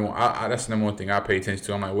probably my number one. That's the number one thing I pay attention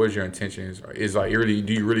to. I'm like, what's your intentions? Is like, do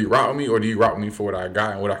you really route with me, or do you route with me for what I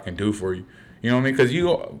got and what I can do for you? You know what I mean? Because you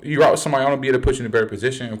route with somebody, I want to be able to put you in a better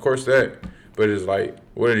position. Of course that, but it's like,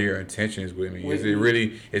 what are your intentions with me? Is it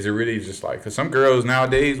really just like? Because some girls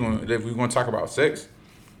nowadays, if we're going to talk about sex,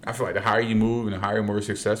 I feel like the higher you move and the higher more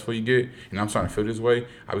successful you get, and I'm starting to feel this way.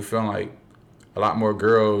 I be feeling like a lot more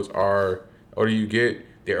girls are, older you get,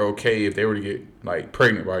 they're okay if they were to get like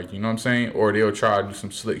pregnant by you. You know what I'm saying? Or they'll try to do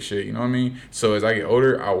some slick shit. You know what I mean? So as I get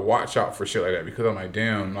older, I watch out for shit like that because I'm like,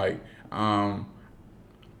 damn, like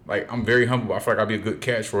I'm very humble. I feel like I'd be a good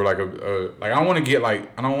catch for like a like I don't want to get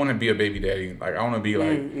like I don't want to be a baby daddy. Like I want to be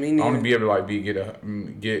like I want to be able to like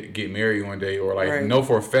get married one day or like know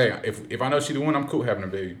for a fact if I know she's the one, I'm cool having a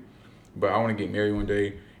baby. But I want to get married one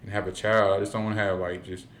day and have a child. I just don't want to have like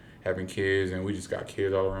just having kids and we just got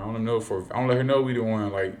kids all around. I want to let her know we the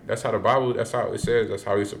one. Like that's how the Bible. That's how it says. That's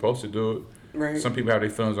how we're supposed to do it. Right. Some people have their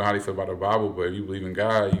feelings on how they feel about the Bible, but if you believe in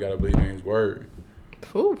God, you gotta believe in His word.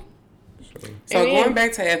 Cool. So going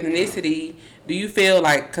back to ethnicity, do you feel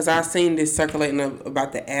like, because I've seen this circulating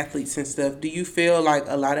about the athletes and stuff, do you feel like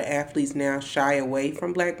a lot of athletes now shy away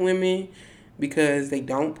from black women because they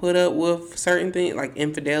don't put up with certain things like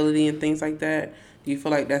infidelity and things like that? Do you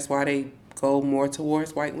feel like that's why they go more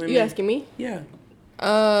towards white women? You asking me? Yeah.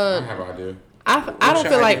 I have an idea. I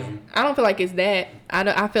don't feel like it's that.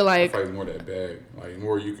 I feel like it's more that bag. Like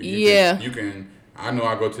more you can. You can. I know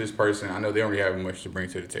I go to this person. I know they don't really have much to bring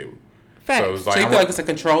to the table. Facts. So, it's like, so you feel like it's a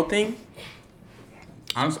control thing?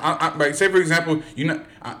 Like say for example,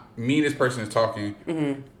 me and this person is talking,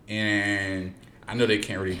 and I know they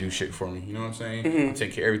can't really do shit for me. You know what I'm saying? I'm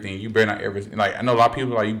taking care of everything. You better not ever like. I know a lot of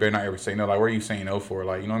people like you better not ever say no. Like what are you saying no for?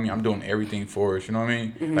 Like you know what I mean? I'm doing everything for us. You know what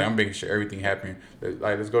I mean? Like I'm making sure everything happens.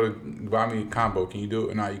 Like let's go to buy me a combo. Can you do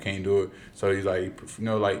it? No, you can't do it. So he's like,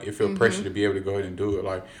 like it feel pressure to be able to go ahead and do it.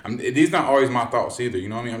 Like these not always my thoughts either. You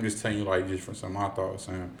know what I mean? I'm just telling you like just from some of my thoughts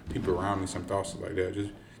and people around me some thoughts like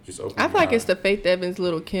that. Just open. I feel like it's the Faith Evans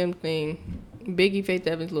Little Kim thing. Biggie, Faith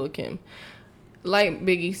Evans, Little Kim. Like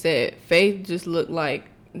Biggie said, Faith just looked like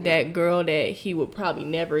that girl that he would probably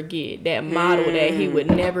never get, that model that he would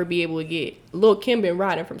never be able to get. Lil' Kim been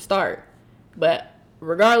riding from start, but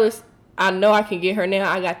regardless, I know I can get her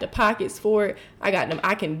now. I got the pockets for it. I got them.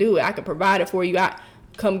 I can do it. I can provide it for you.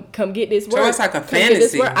 Come get this work. So it's like a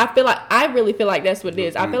fantasy. I really feel like that's what it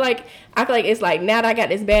is. I feel like it's like now that I got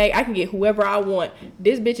this bag, I can get whoever I want.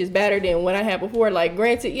 This bitch is better than what I had before. Like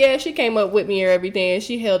granted, yeah, she came up with me or everything, and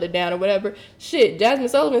she held it down or whatever. Shit, Jasmine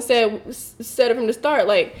Sullivan said it from the start.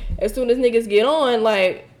 Like as soon as niggas get on,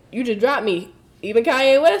 like you just drop me. Even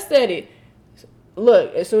Kanye West said it.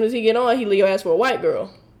 Look, as soon as he get on, he leave your ass for a white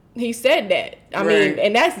girl. He said that. I mean,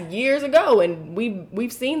 and that's years ago, and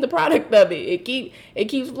we've seen the product of it. It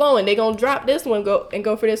keeps flowing. They gonna drop this one, go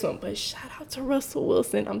for this one. But shout out to Russell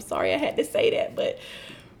Wilson. I'm sorry I had to say that, but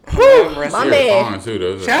my man.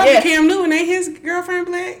 Shout out to Cam Newton. Ain't his girlfriend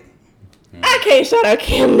black? I can't shout out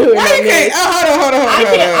Cam Newton. Why you can't? Hold on.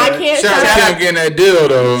 I can't shout out Cam getting that deal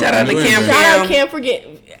though. Shout out to Cam. Shout out Cam for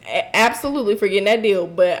absolutely forgetting that deal,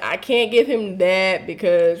 but I can't give him that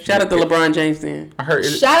because shout out to LeBron James then. I heard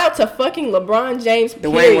shout out to fucking LeBron James.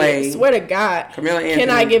 Dwayne Wade. Swear to God, Camilla Anthony. Can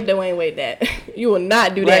I give Dwayne Wade that? You will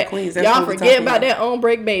not do Black that. Queens, y'all forget about that on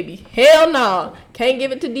break baby. Hell no, can't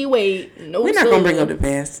give it to D Wade. No, we're not gonna bring up the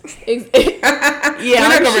past.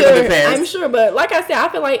 Yeah, I'm sure, but like I said, I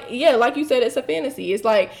feel like like you said, it's a fantasy. It's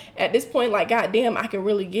like at this point, like goddamn, I can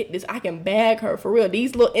really get this. I can bag her for real.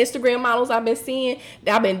 These little Instagram models I've been seeing,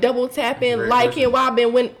 that I've been double tapping, liking while I've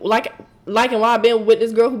been liking while I've been with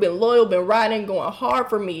this girl who been loyal, been riding, going hard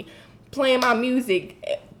for me, playing my music,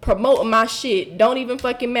 promoting my shit. Don't even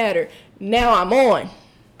fucking matter. Now I'm on.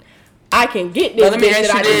 I can get this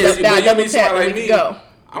bitch that I double tap and we can go.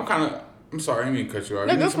 I'm sorry, I didn't mean to cut you off.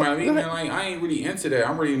 Like, I ain't really into that.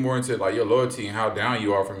 I'm really more into like your loyalty and how down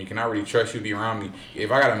you are for me. Can I really trust you to be around me?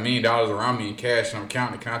 If I got $1 million around me in cash and I'm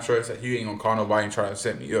counting, can I trust that you ain't gonna call nobody and try to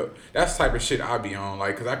set me up? That's the type of shit I be on,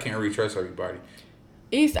 like, cause I can't really trust everybody.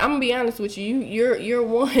 I'm gonna be honest with you. You're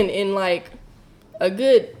one in like a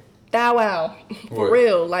good thou wow for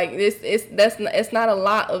real. Like it's not a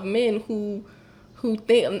lot of men who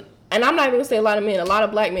think. And I'm not even gonna say a lot of men. A lot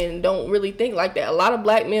of black men don't really think like that. A lot of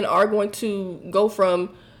black men are going to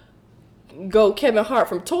go Kevin Hart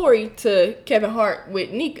from Tory to Kevin Hart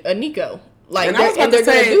with Nico. Like, and they're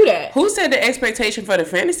gonna do that. Who said the expectation for the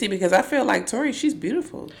fantasy? Because I feel like Tory, she's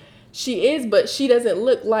beautiful. She is, but she doesn't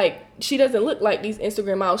look like these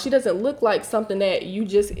Instagram models. She doesn't look like something that you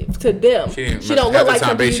just to them. She don't look like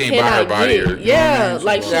something you cannot get. Yeah,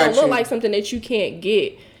 like she don't look like something that you can't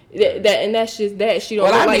get. And that's just that. She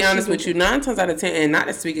don't. Well, I'll be honest with you. 9 times out of 10, and not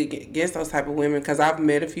to speak against those type of women, because I've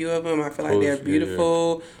met a few of them. I feel like they're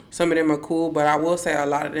beautiful. Yeah. Some of them are cool, but I will say a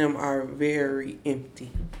lot of them are very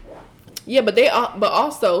empty. Yeah, but but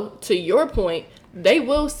also to your point, they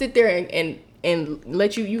will sit there and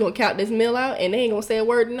let you gonna count this meal out, and they ain't gonna say a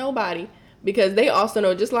word to nobody because they also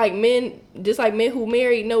know just like men who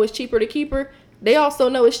married know it's cheaper to keep her. they also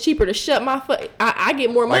know it's cheaper to shut my fuck. I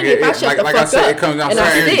get more money if I shut the like fuck I said, up. It comes down and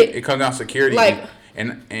security. I sit. It comes down security. Like,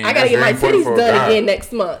 and I gotta get my titties done again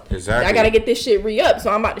next month. Exactly. I gotta get this shit re-up, so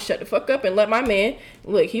I'm about to shut the fuck up and let my man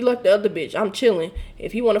look. He left the other bitch. I'm chilling.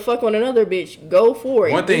 If he want to fuck on another bitch, go for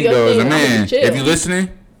it. One thing though, as a man, if you listening,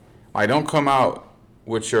 like don't come out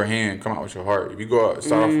with your hand, come out with your heart. If you go out,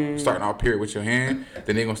 starting out period with your hand,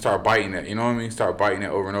 then they gonna start biting that. You know what I mean? Start biting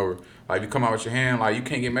that over and over. Like if you come out with your hand, like you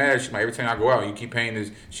can't get mad at you. Like every time I go out, you keep paying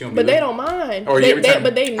this. She don't. But they don't mind. Or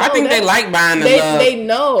But they know. I think they like buying the love. They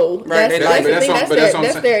know. Right,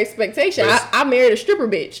 That's their expectation. I married a stripper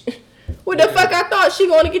bitch. What the fuck? I thought she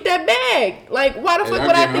gonna get that bag. Like why the fuck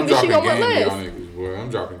would I think that she gonna want less? I'm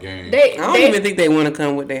dropping game. I don't even think they want to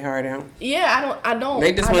come with their heart out. Yeah, I don't.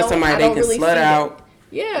 They just want somebody they can slut out.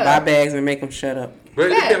 Yeah. Buy bags and make them shut up. But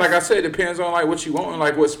it depends, like I said, it depends on like what you want,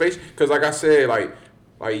 like what space. Because like I said, like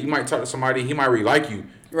you might talk to somebody, he might really like you.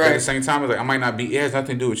 Right. At the same time, it's like I might not be. It has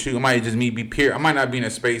nothing to do with you. It might just me be peer. I might not be in a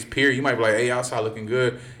space period. You might be like, hey, outside looking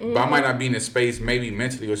good, but I might not be in a space maybe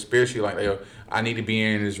mentally or spiritually like, hey, I need to be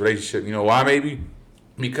in this relationship. You know why? Maybe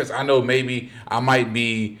because I know maybe I might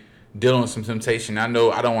be dealing with some temptation. I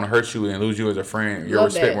know I don't want to hurt you and lose you as a friend, your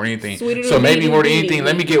respect or anything. So maybe more than anything,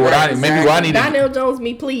 let me get what I maybe what I need. Donnell Jones,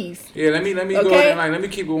 me please. Yeah, let me go ahead and like let me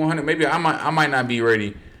keep it 100. Maybe I might not be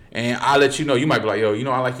ready. And I'll let you know. You might be like, yo, you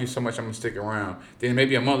know, I like you so much, I'm going to stick around. Then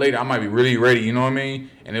maybe a month later, I might be really ready, you know what I mean?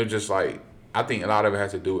 And it was just like, I think a lot of it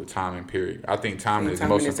has to do with timing, period. I think timing is the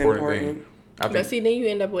most important thing. But see, then you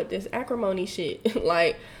end up with this acrimony shit.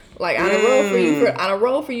 like I done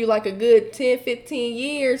rolled for you like a good 10, 15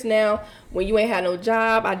 years now when you ain't had no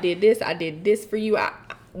job. I did this for you.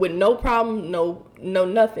 With no problem, no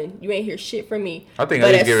nothing. You ain't hear shit from me. I think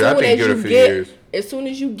I give it a few years. As soon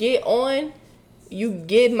as you get on, you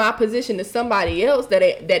give my position to somebody else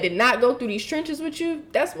that did not go through these trenches with you.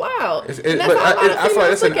 That's wild. I feel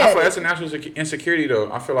like that's a natural insecurity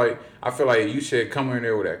though. I feel like you should come in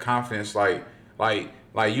there with that confidence, like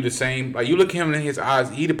you the same. Like you look him in his eyes.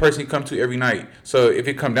 He the person you come to every night. So if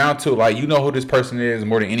it come down to like you know who this person is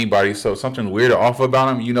more than anybody. So something weird or off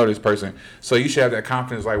about him, you know this person. So you should have that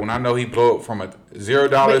confidence. Like when I know he blow up from a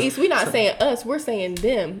 $0. But we're not saying us. We're saying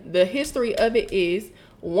them. The history of it is.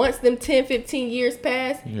 Once them 10, 15 years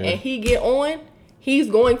pass and he get on, he's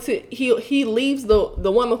going to he leaves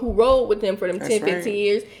the woman who rolled with him for them 10, 15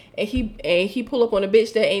 years and he pull up on a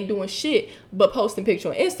bitch that ain't doing shit but posting picture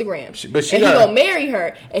on Instagram. And he gonna marry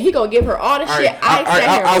her and he gonna give her all the shit.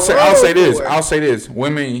 I'll say this.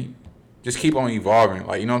 Women just keep on evolving.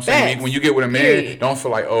 Like, you know what I'm saying? Facts. When you get with a man, don't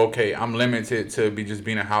feel like, oh, okay, I'm limited to be just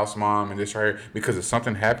being a house mom and this right here because if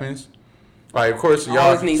something happens. Like, of course, y'all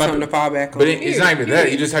always need something to fall back on. But it's not even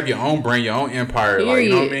that. You just have your own brand, your own empire. Like, you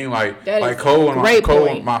know what I mean? Like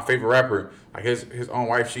Cole, my favorite rapper. Like his own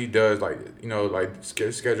wife, she does like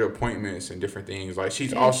schedule appointments and different things. Like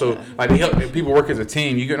she's also like they help people work as a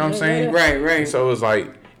team. You get what I'm saying? Right. So it's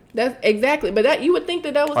like that's exactly. But that you would think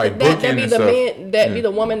that was like that be the man be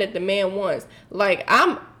the woman that the man wants. Like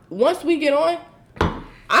once we get on.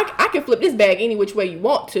 I can flip this bag any which way you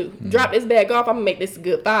want to. Drop this bag off, I'm gonna make this a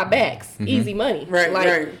good 5 bags. Easy money.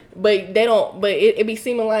 Right. But they don't. But it be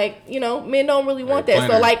seeming like men don't really want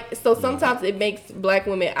that. So sometimes it makes black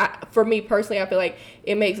women. For me personally, I feel like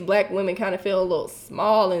it makes black women kind of feel a little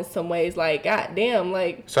small in some ways. Like goddamn,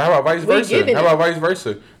 like. So how about vice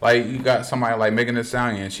versa? Like you got somebody like Megan Thee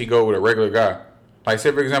Stallion, she go with a regular guy. Like,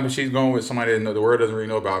 say, for example, she's going with somebody that the world doesn't really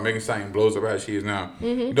know about. Megan Thee Stallion blows up as she is now.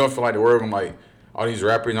 You don't feel like the world gonna like. All these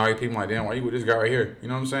rappers and all these people like, damn, why you with this guy right here? You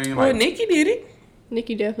know what I'm saying? Like, well, Nicki did it.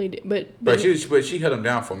 Nicki definitely did, but she held him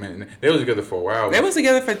down for a minute. They was together for a while. They was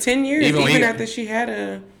together for 10 years, even after she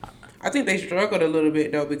had I think they struggled a little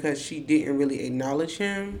bit though because she didn't really acknowledge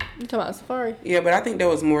him. You talking about Safari? Yeah, but I think that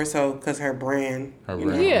was more so because her brand.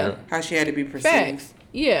 Yeah. How she had to be perceived. Facts.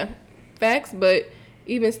 Yeah, facts. But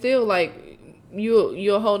even still, like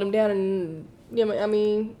you'll hold him down, and I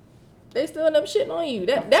mean. They still end up shitting on you.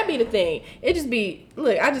 That be the thing. It just be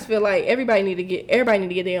I just feel like everybody need to get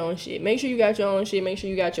their own shit. Make sure you got your own shit. Make sure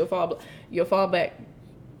you got your fallback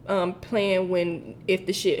plan if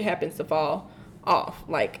the shit happens to fall off.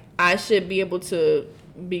 Like I should be able to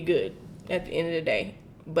be good at the end of the day.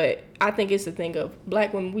 But I think it's the thing of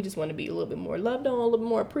black women. We just want to be a little bit more loved on, a little bit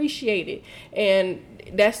more appreciated, and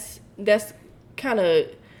that's kind of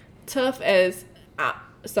tough as.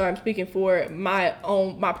 Sorry, I'm speaking for my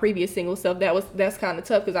previous single self. That's kind of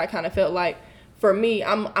tough because I kind of felt like, for me,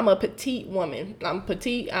 I'm a petite woman. I'm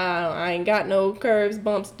petite. I ain't got no curves,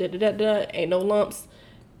 bumps, ain't no lumps,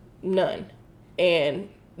 none. And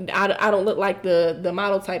I don't look like the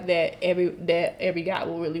model type that every guy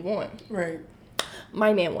will really want. Right.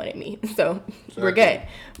 my man wanted me, so we're good.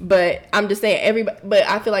 But I'm just saying, everybody. But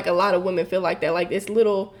I feel like a lot of women feel like that. Like this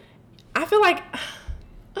little. I feel like.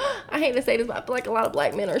 I hate to say this, but I feel like a lot of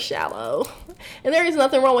black men are shallow, and there is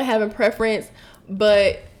nothing wrong with having preference,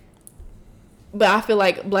 but I feel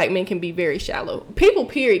like black men can be very shallow. People,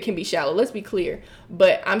 period, can be shallow. Let's be clear.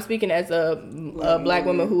 But I'm speaking as a black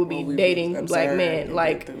woman who would be dating black men.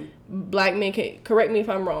 Like, black men can, correct me if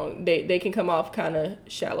I'm wrong, they can come off kind of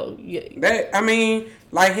shallow. Yeah. That, I mean,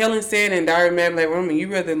 like Helen said in Diary of a Mad Black Woman, you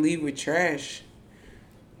rather leave with trash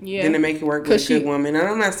than to make it work with a good woman. And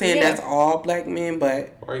I'm not saying that's all black men,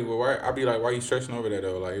 but why I'd be like, why you stressing over that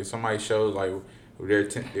though? Like, if somebody shows like where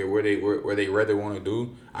they rather want to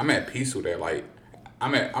do, I'm at peace with that. Like,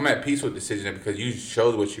 I'm at peace with the decision because you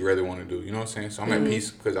showed what you rather want to do. You know what I'm saying? So I'm at peace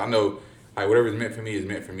because I know like whatever's meant for me is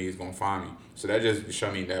meant for me. It's gonna find me. So that just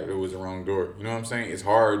showed me that it was the wrong door. You know what I'm saying? It's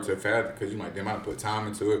hard to fathom because you might put time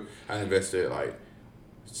into it. I invested like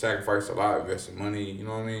sacrificed a lot, invested money. You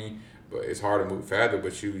know what I mean? But it's hard to move faster.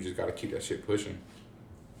 But you just gotta keep that shit pushing.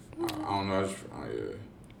 I don't know.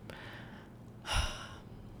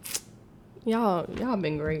 Y'all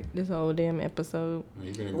been great this whole damn episode.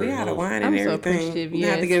 We had a wine and everything. We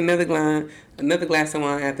have to get another glass of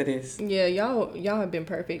wine after this. Yeah, y'all have been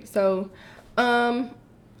perfect. So, I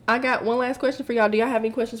got one last question for y'all. Do y'all have any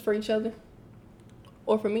questions for each other,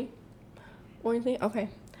 or for me, or anything? Okay.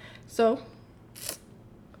 So,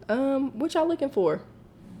 what y'all looking for?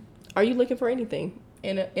 Are you looking for anything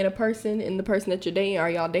in a person, in the person that you're dating? Are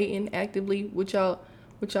y'all dating actively? What y'all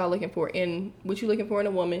looking for? And what you looking for in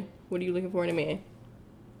a woman? What are you looking for in a man?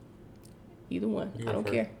 Either one. I don't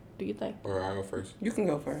care. Do your thing. Or I'll go first. You can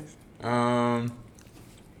go first. Well,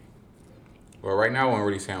 right now I won't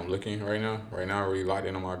really say I'm looking right now. Right now I'm really locked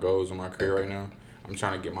in on my goals and my career right now. I'm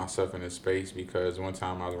trying to get myself in this space because one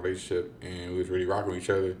time I was in a relationship and we was really rocking with each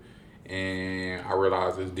other. And I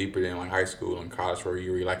realized it's deeper than like high school and college where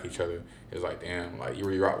you really like each other. It's like, damn, like you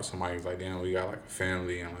really rock with somebody. It's like, damn, we got like a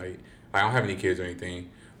family and like I don't have any kids or anything.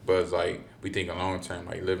 But it's like we think a long term,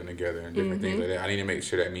 like living together and different things like that. I need to make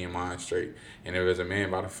sure that me and mine straight. And if there's a man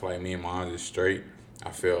about to feel like me and mine is straight, I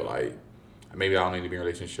feel like maybe I don't need to be in a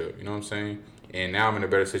relationship. You know what I'm saying? And now I'm in a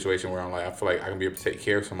better situation where I'm like, I feel like I can be able to take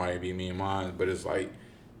care of somebody and be me and mine. But it's like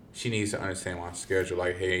she needs to understand my schedule.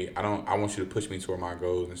 Like, hey, I want you to push me toward my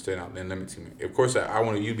goals instead of limiting me. Of course, I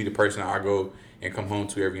want you to be the person that I go and come home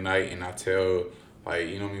to every night and I tell. Like,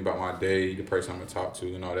 you know what I mean, about my day, the person I'm going to talk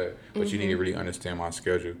to and all that. But you need to really understand my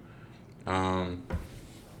schedule. Am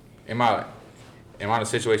I in a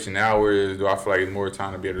situation now where do I feel like it's more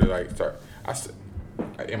time to be able to, like, start?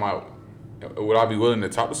 Would I be willing to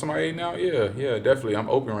talk to somebody now? Yeah, definitely.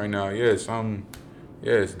 I'm open right now. Yes,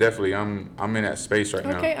 definitely. I'm in that space right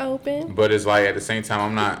now. Okay, open. But it's like, at the same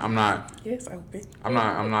time, I'm not. Yes, open. I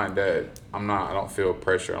don't feel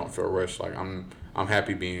pressure. I don't feel rushed. Like, I'm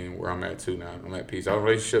happy being where I'm at too now. I'm at peace. Our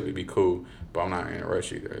relationship would be cool, but I'm not in a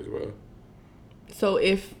rush either as well. So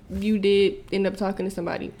if you did end up talking to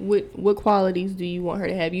somebody, what qualities do you want her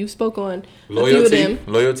to have? You spoke on loyalty. A few of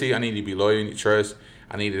them. Loyalty. I need to be loyal. You need trust.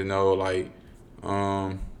 I need to know like,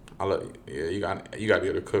 you got to be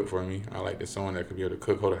able to cook for me. I like someone that could be able to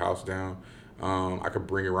cook, hold the house down. I could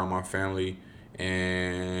bring around my family,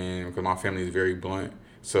 and because my family is very blunt.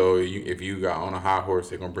 So if you got on a high horse,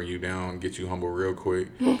 they're gonna bring you down, get you humble real quick.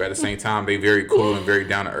 But at the same time, they very cool and very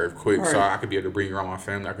down to earth quick. Right. So I could be able to bring you around my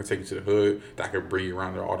family. I could take you to the hood. I could bring you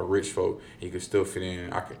around to all the rich folk. And you could still fit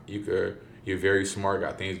in. You're very smart.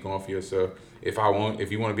 Got things going for yourself. If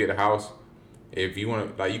you want to be at the house, if you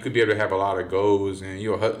want to, like, you could be able to have a lot of goals. And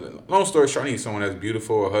you're long story short, I need someone that's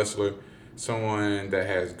beautiful, a hustler, someone that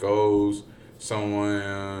has goals,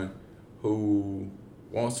 someone who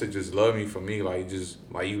wants to just love me for me, like just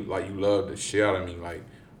like you love the shit out of me, like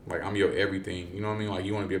I'm your everything. You know what I mean? Like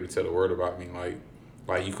you want to be able to tell the world about me,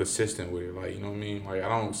 like you consistent with it, like, you know what I mean? Like I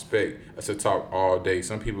don't expect us to talk all day.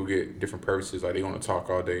 Some people get different purposes, like they want to talk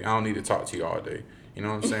all day. I don't need to talk to you all day. You know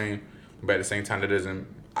what I'm saying? But at the same time,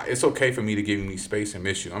 it's okay for me to give me space and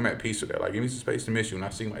miss you. I'm at peace with that. Like give me some space to miss you, and I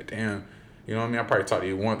see like, damn. You know what I mean? I probably talk to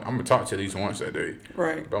you once. I'm gonna talk to you at least once that day.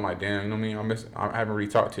 Right. But I'm like, damn. You know what I mean? I haven't really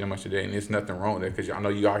talked to you that much today, and there's nothing wrong with that because I know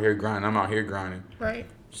you out here grinding. I'm out here grinding. Right.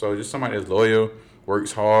 So just somebody that's loyal,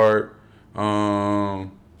 works hard,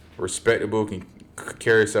 respectable, can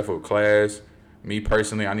carry herself with class. Me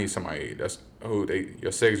personally, I need somebody that's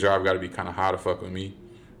your sex drive got to be kind of high to fuck with me.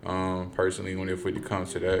 Personally, if it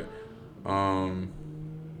comes to that.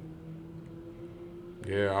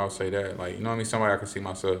 Yeah, I'll say that. Like, you know what I mean? Somebody I can see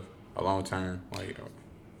myself a long term. Like,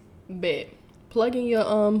 bet. Plug in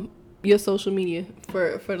your social media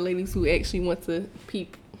for the ladies who actually want to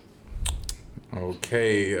peep.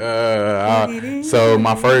 Okay. So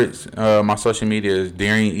my first, my social media is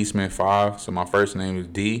Darian Eastman 5. So my first name is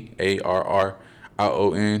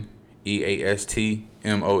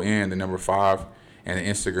DARRIONEASTMON, the number 5, and the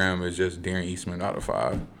Instagram is just Darian Eastman out of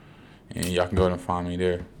 5, and y'all can go and find me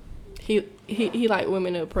there. He like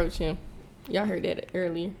women to approach him. Y'all heard that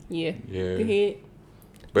earlier. Yeah. Yeah. Go ahead.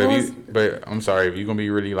 But I'm sorry, if you're gonna be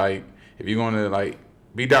really like, if you're gonna like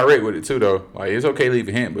be direct with it too though. Like it's okay to leave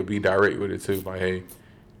a hint, but be direct with it too. Like, hey,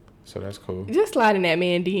 so that's cool. Just slide in that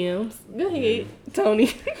man DMs. Go ahead,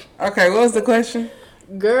 Tony. Okay, what was the question?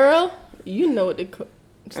 Girl, you know what the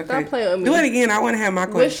stop Okay. playing with me. Do it again. I want to have my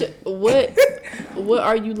question. What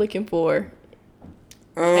are you looking for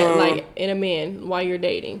like in a man while you're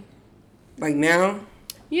dating? Like now?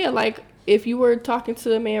 Yeah, like if you were talking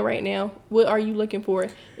to a man right now, what are you looking for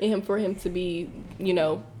in him to be,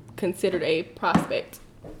 considered a prospect?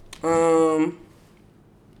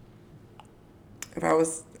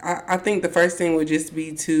 If I think the first thing would just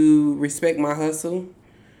be to respect my hustle.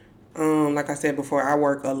 Like I said before, I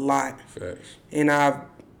work a lot. Facts. And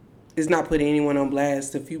it's not putting anyone on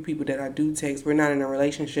blast. The few people that I do text, we're not in a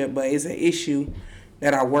relationship, but it's an issue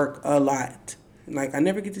that I work a lot. Like, I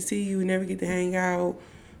never get to see you, never get to hang out.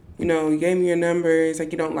 You gave me your number. It's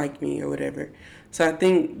like you don't like me or whatever. So I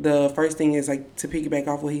think the first thing is, like, to piggyback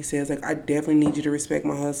off what he says, like, I definitely need you to respect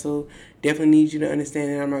my hustle. Definitely need you to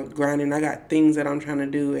understand that I'm not grinding. I got things that I'm trying to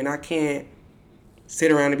do, and I can't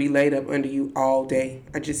sit around and be laid up under you all day.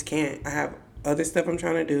 I just can't. I have other stuff I'm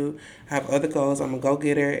trying to do. I have other goals. I'm a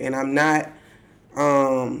go-getter, and I'm not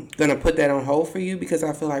gonna put that on hold for you because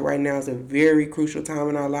I feel like right now is a very crucial time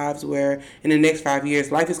in our lives where in the next 5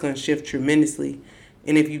 years, life is going to shift tremendously.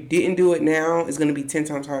 And if you didn't do it now, it's going to be 10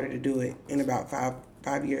 times harder to do it in about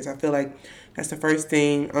five years. I feel like that's the first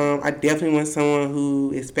thing. I definitely want someone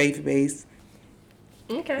who is faith-based.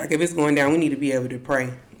 Okay. Like, if it's going down, we need to be able to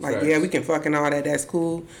pray. Like, Facts. yeah, we can fucking all that. That's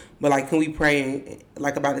cool. But, like, can we pray,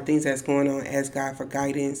 like, about the things that's going on, ask God for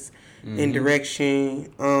guidance and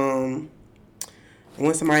direction. I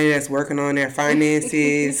want somebody that's working on their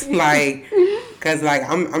finances. Like, because, like,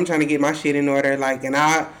 I'm trying to get my shit in order. Like, and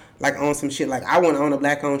I, like, own some shit. Like, I want to own a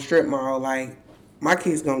black-owned strip mall. Like, my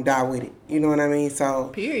kid's going to die with it. You know what I mean? So,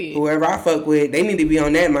 Period. whoever I fuck with, they need to be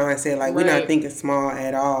on that mindset. Like, we're not Right. thinking small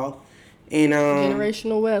at all. And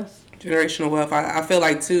Generational wealth. generational wealth. I feel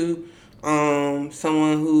like too,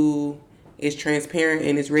 someone who is transparent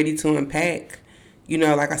and is ready to unpack.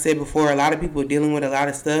 Like I said before, a lot of people are dealing with a lot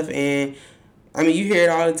of stuff, and I mean, you hear it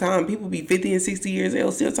all the time. People be 50 and 60 years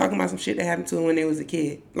old still talking about some shit that happened to them when they was a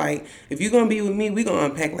kid. Like, if you're gonna be with me, we gonna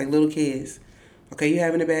unpack like little kids. Okay, you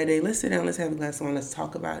having a bad day? Let's sit down. Let's have a glass of wine. Let's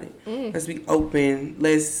talk about it. Let's be open.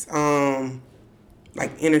 Let's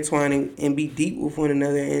like intertwine and be deep with one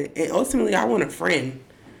another. And ultimately, I want a friend.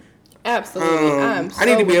 Absolutely. I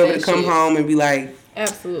need to be able to come home and be like,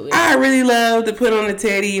 Absolutely. I really love to put on the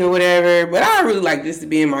teddy or whatever, but I really like just to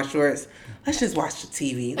be in my shorts. Let's just watch the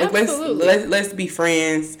TV. Like, Absolutely. let's be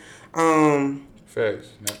friends. Facts.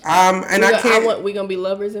 And I can't. We're gonna be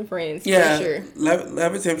lovers and friends. Yeah, For sure.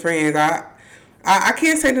 lovers and friends. I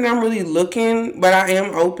can't say that I'm really looking, but I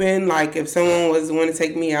am open. Like, if someone was want to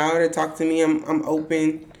take me out or talk to me, I'm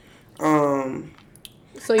open.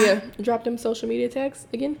 So yeah, drop them social media tags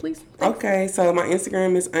again, please. Okay, so my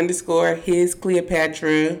Instagram is _his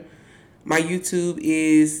Cleopatra. My YouTube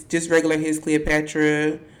is just regular his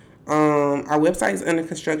Cleopatra. Our website is under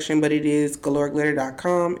construction, but it is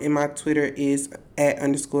galoreglitter.com, and my Twitter is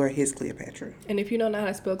 @_his Cleopatra. And if you don't know how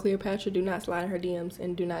to spell Cleopatra, do not slide in her DMs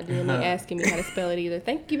and do not DM me asking me how to spell it either.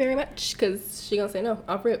 Thank you very much, because she gonna say no.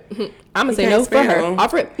 Off rip. I'm gonna say no for her.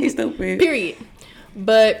 Off rip. He's stupid. Period.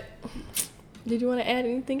 But did you want to add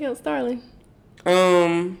anything else, darling?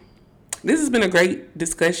 This has been a great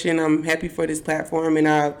discussion. I'm happy for this platform,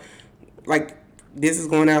 and this is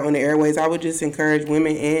going out on the airways. I would just encourage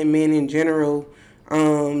women and men in general,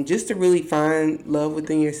 just to really find love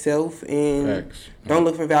within yourself and Facts. don't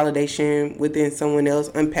look for validation within someone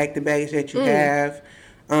else. Unpack the baggage that you have.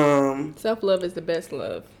 Self-love is the best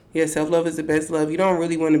love. Yeah, self-love is the best love. You don't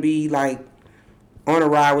really want to be like on a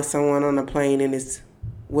ride with someone on a plane and it's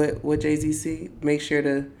what Jay-Z said. Make sure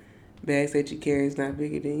the bags that you carry is not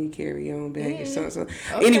bigger than you carry your own bag or something.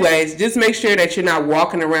 Okay. Anyways, just make sure that you're not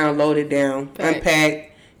walking around loaded down. Right.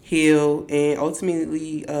 Unpack, heal, and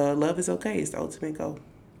ultimately, love is okay. It's the ultimate goal.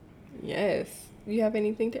 Yes. You have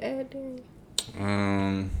anything to add, Darren?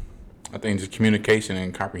 I think just communication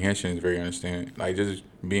and comprehension is very understanding. Like, just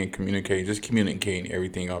communicating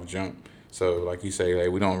everything off jump. So, like you say, like,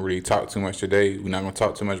 we don't really talk too much today. We're not gonna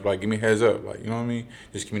talk too much. But, like, give me a heads up. Like, you know what I mean?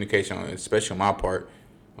 Just communication, especially on my part.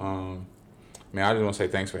 Man, I just want to say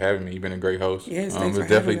thanks for having me. You've been a great host. Yes, It thanks was for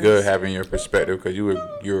definitely having good us. having your perspective because you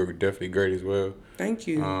were definitely great as well. Thank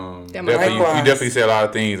you. Definitely, you definitely said a lot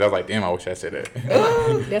of things. I was like, damn, I wish I said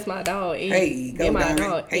that. That's my dog. Hey, go That's my Diamond.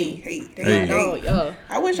 dog. Hey, That's my hey. dog. Yeah.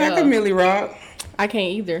 I wish I could Millie Rock. I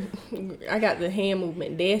can't either. I got the hand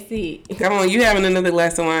movement. That's it. Come on, you having another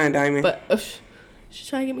glass of wine, Diamond. But she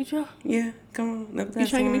trying to get me drunk. Yeah, come on, another You glass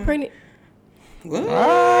trying to of get me wine. pregnant? What?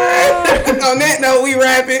 On that note, we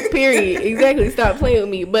rapping. Period. Exactly. Stop playing with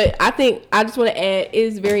me. But I think I just want to add,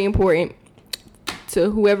 it's very important to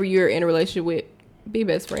whoever you're in a relationship with, be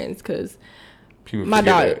best friends, because People my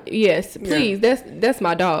forget dog. that. Yes, please. That's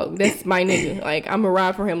my dog. That's my nigga. Like, I'm gonna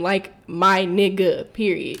ride for him like my nigga.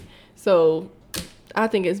 Period. So I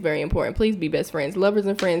think it's very important. Please be best friends. Lovers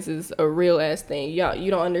and friends is a real ass thing. Y'all, you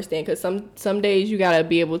don't understand, because some days you gotta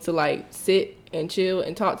be able to like sit and chill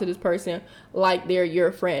and talk to this person like they're your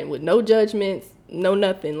friend with no judgments, no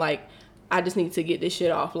nothing. Like, I just need to get this shit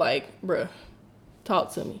off. Like, bruh,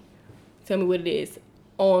 talk to me. Tell me what it is.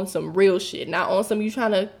 On some real shit. Not on some you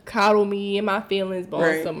trying to coddle me and my feelings, but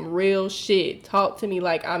Right. on some real shit. Talk to me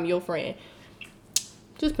like I'm your friend.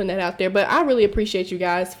 Just putting that out there. But I really appreciate you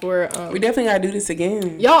guys for We definitely gotta do this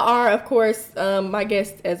again. y'all are, of course, my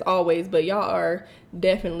guests as always, but y'all are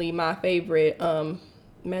definitely my favorite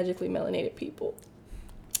magically melanated people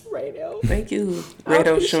right now. Thank you, I Red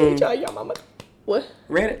appreciate Ocean. y'all mama. What?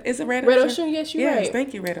 Is it Red Red Ocean? Ocean? Yes, you're Yes, right.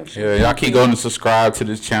 thank you, Red Ocean. Yeah, y'all keep going to subscribe to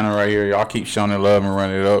this channel right here. Y'all keep showing the love and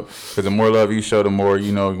running it up. Because the more love you show, the more,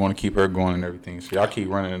 you want to keep her going and everything. So y'all keep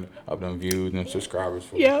running up them views and subscribers.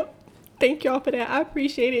 For Yeah. Thank y'all for that. I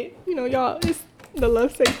appreciate it. Y'all, it's the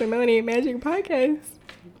Love, Sex, and Melanie and Magic podcast.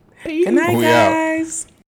 Peace. Good night, We out. guys.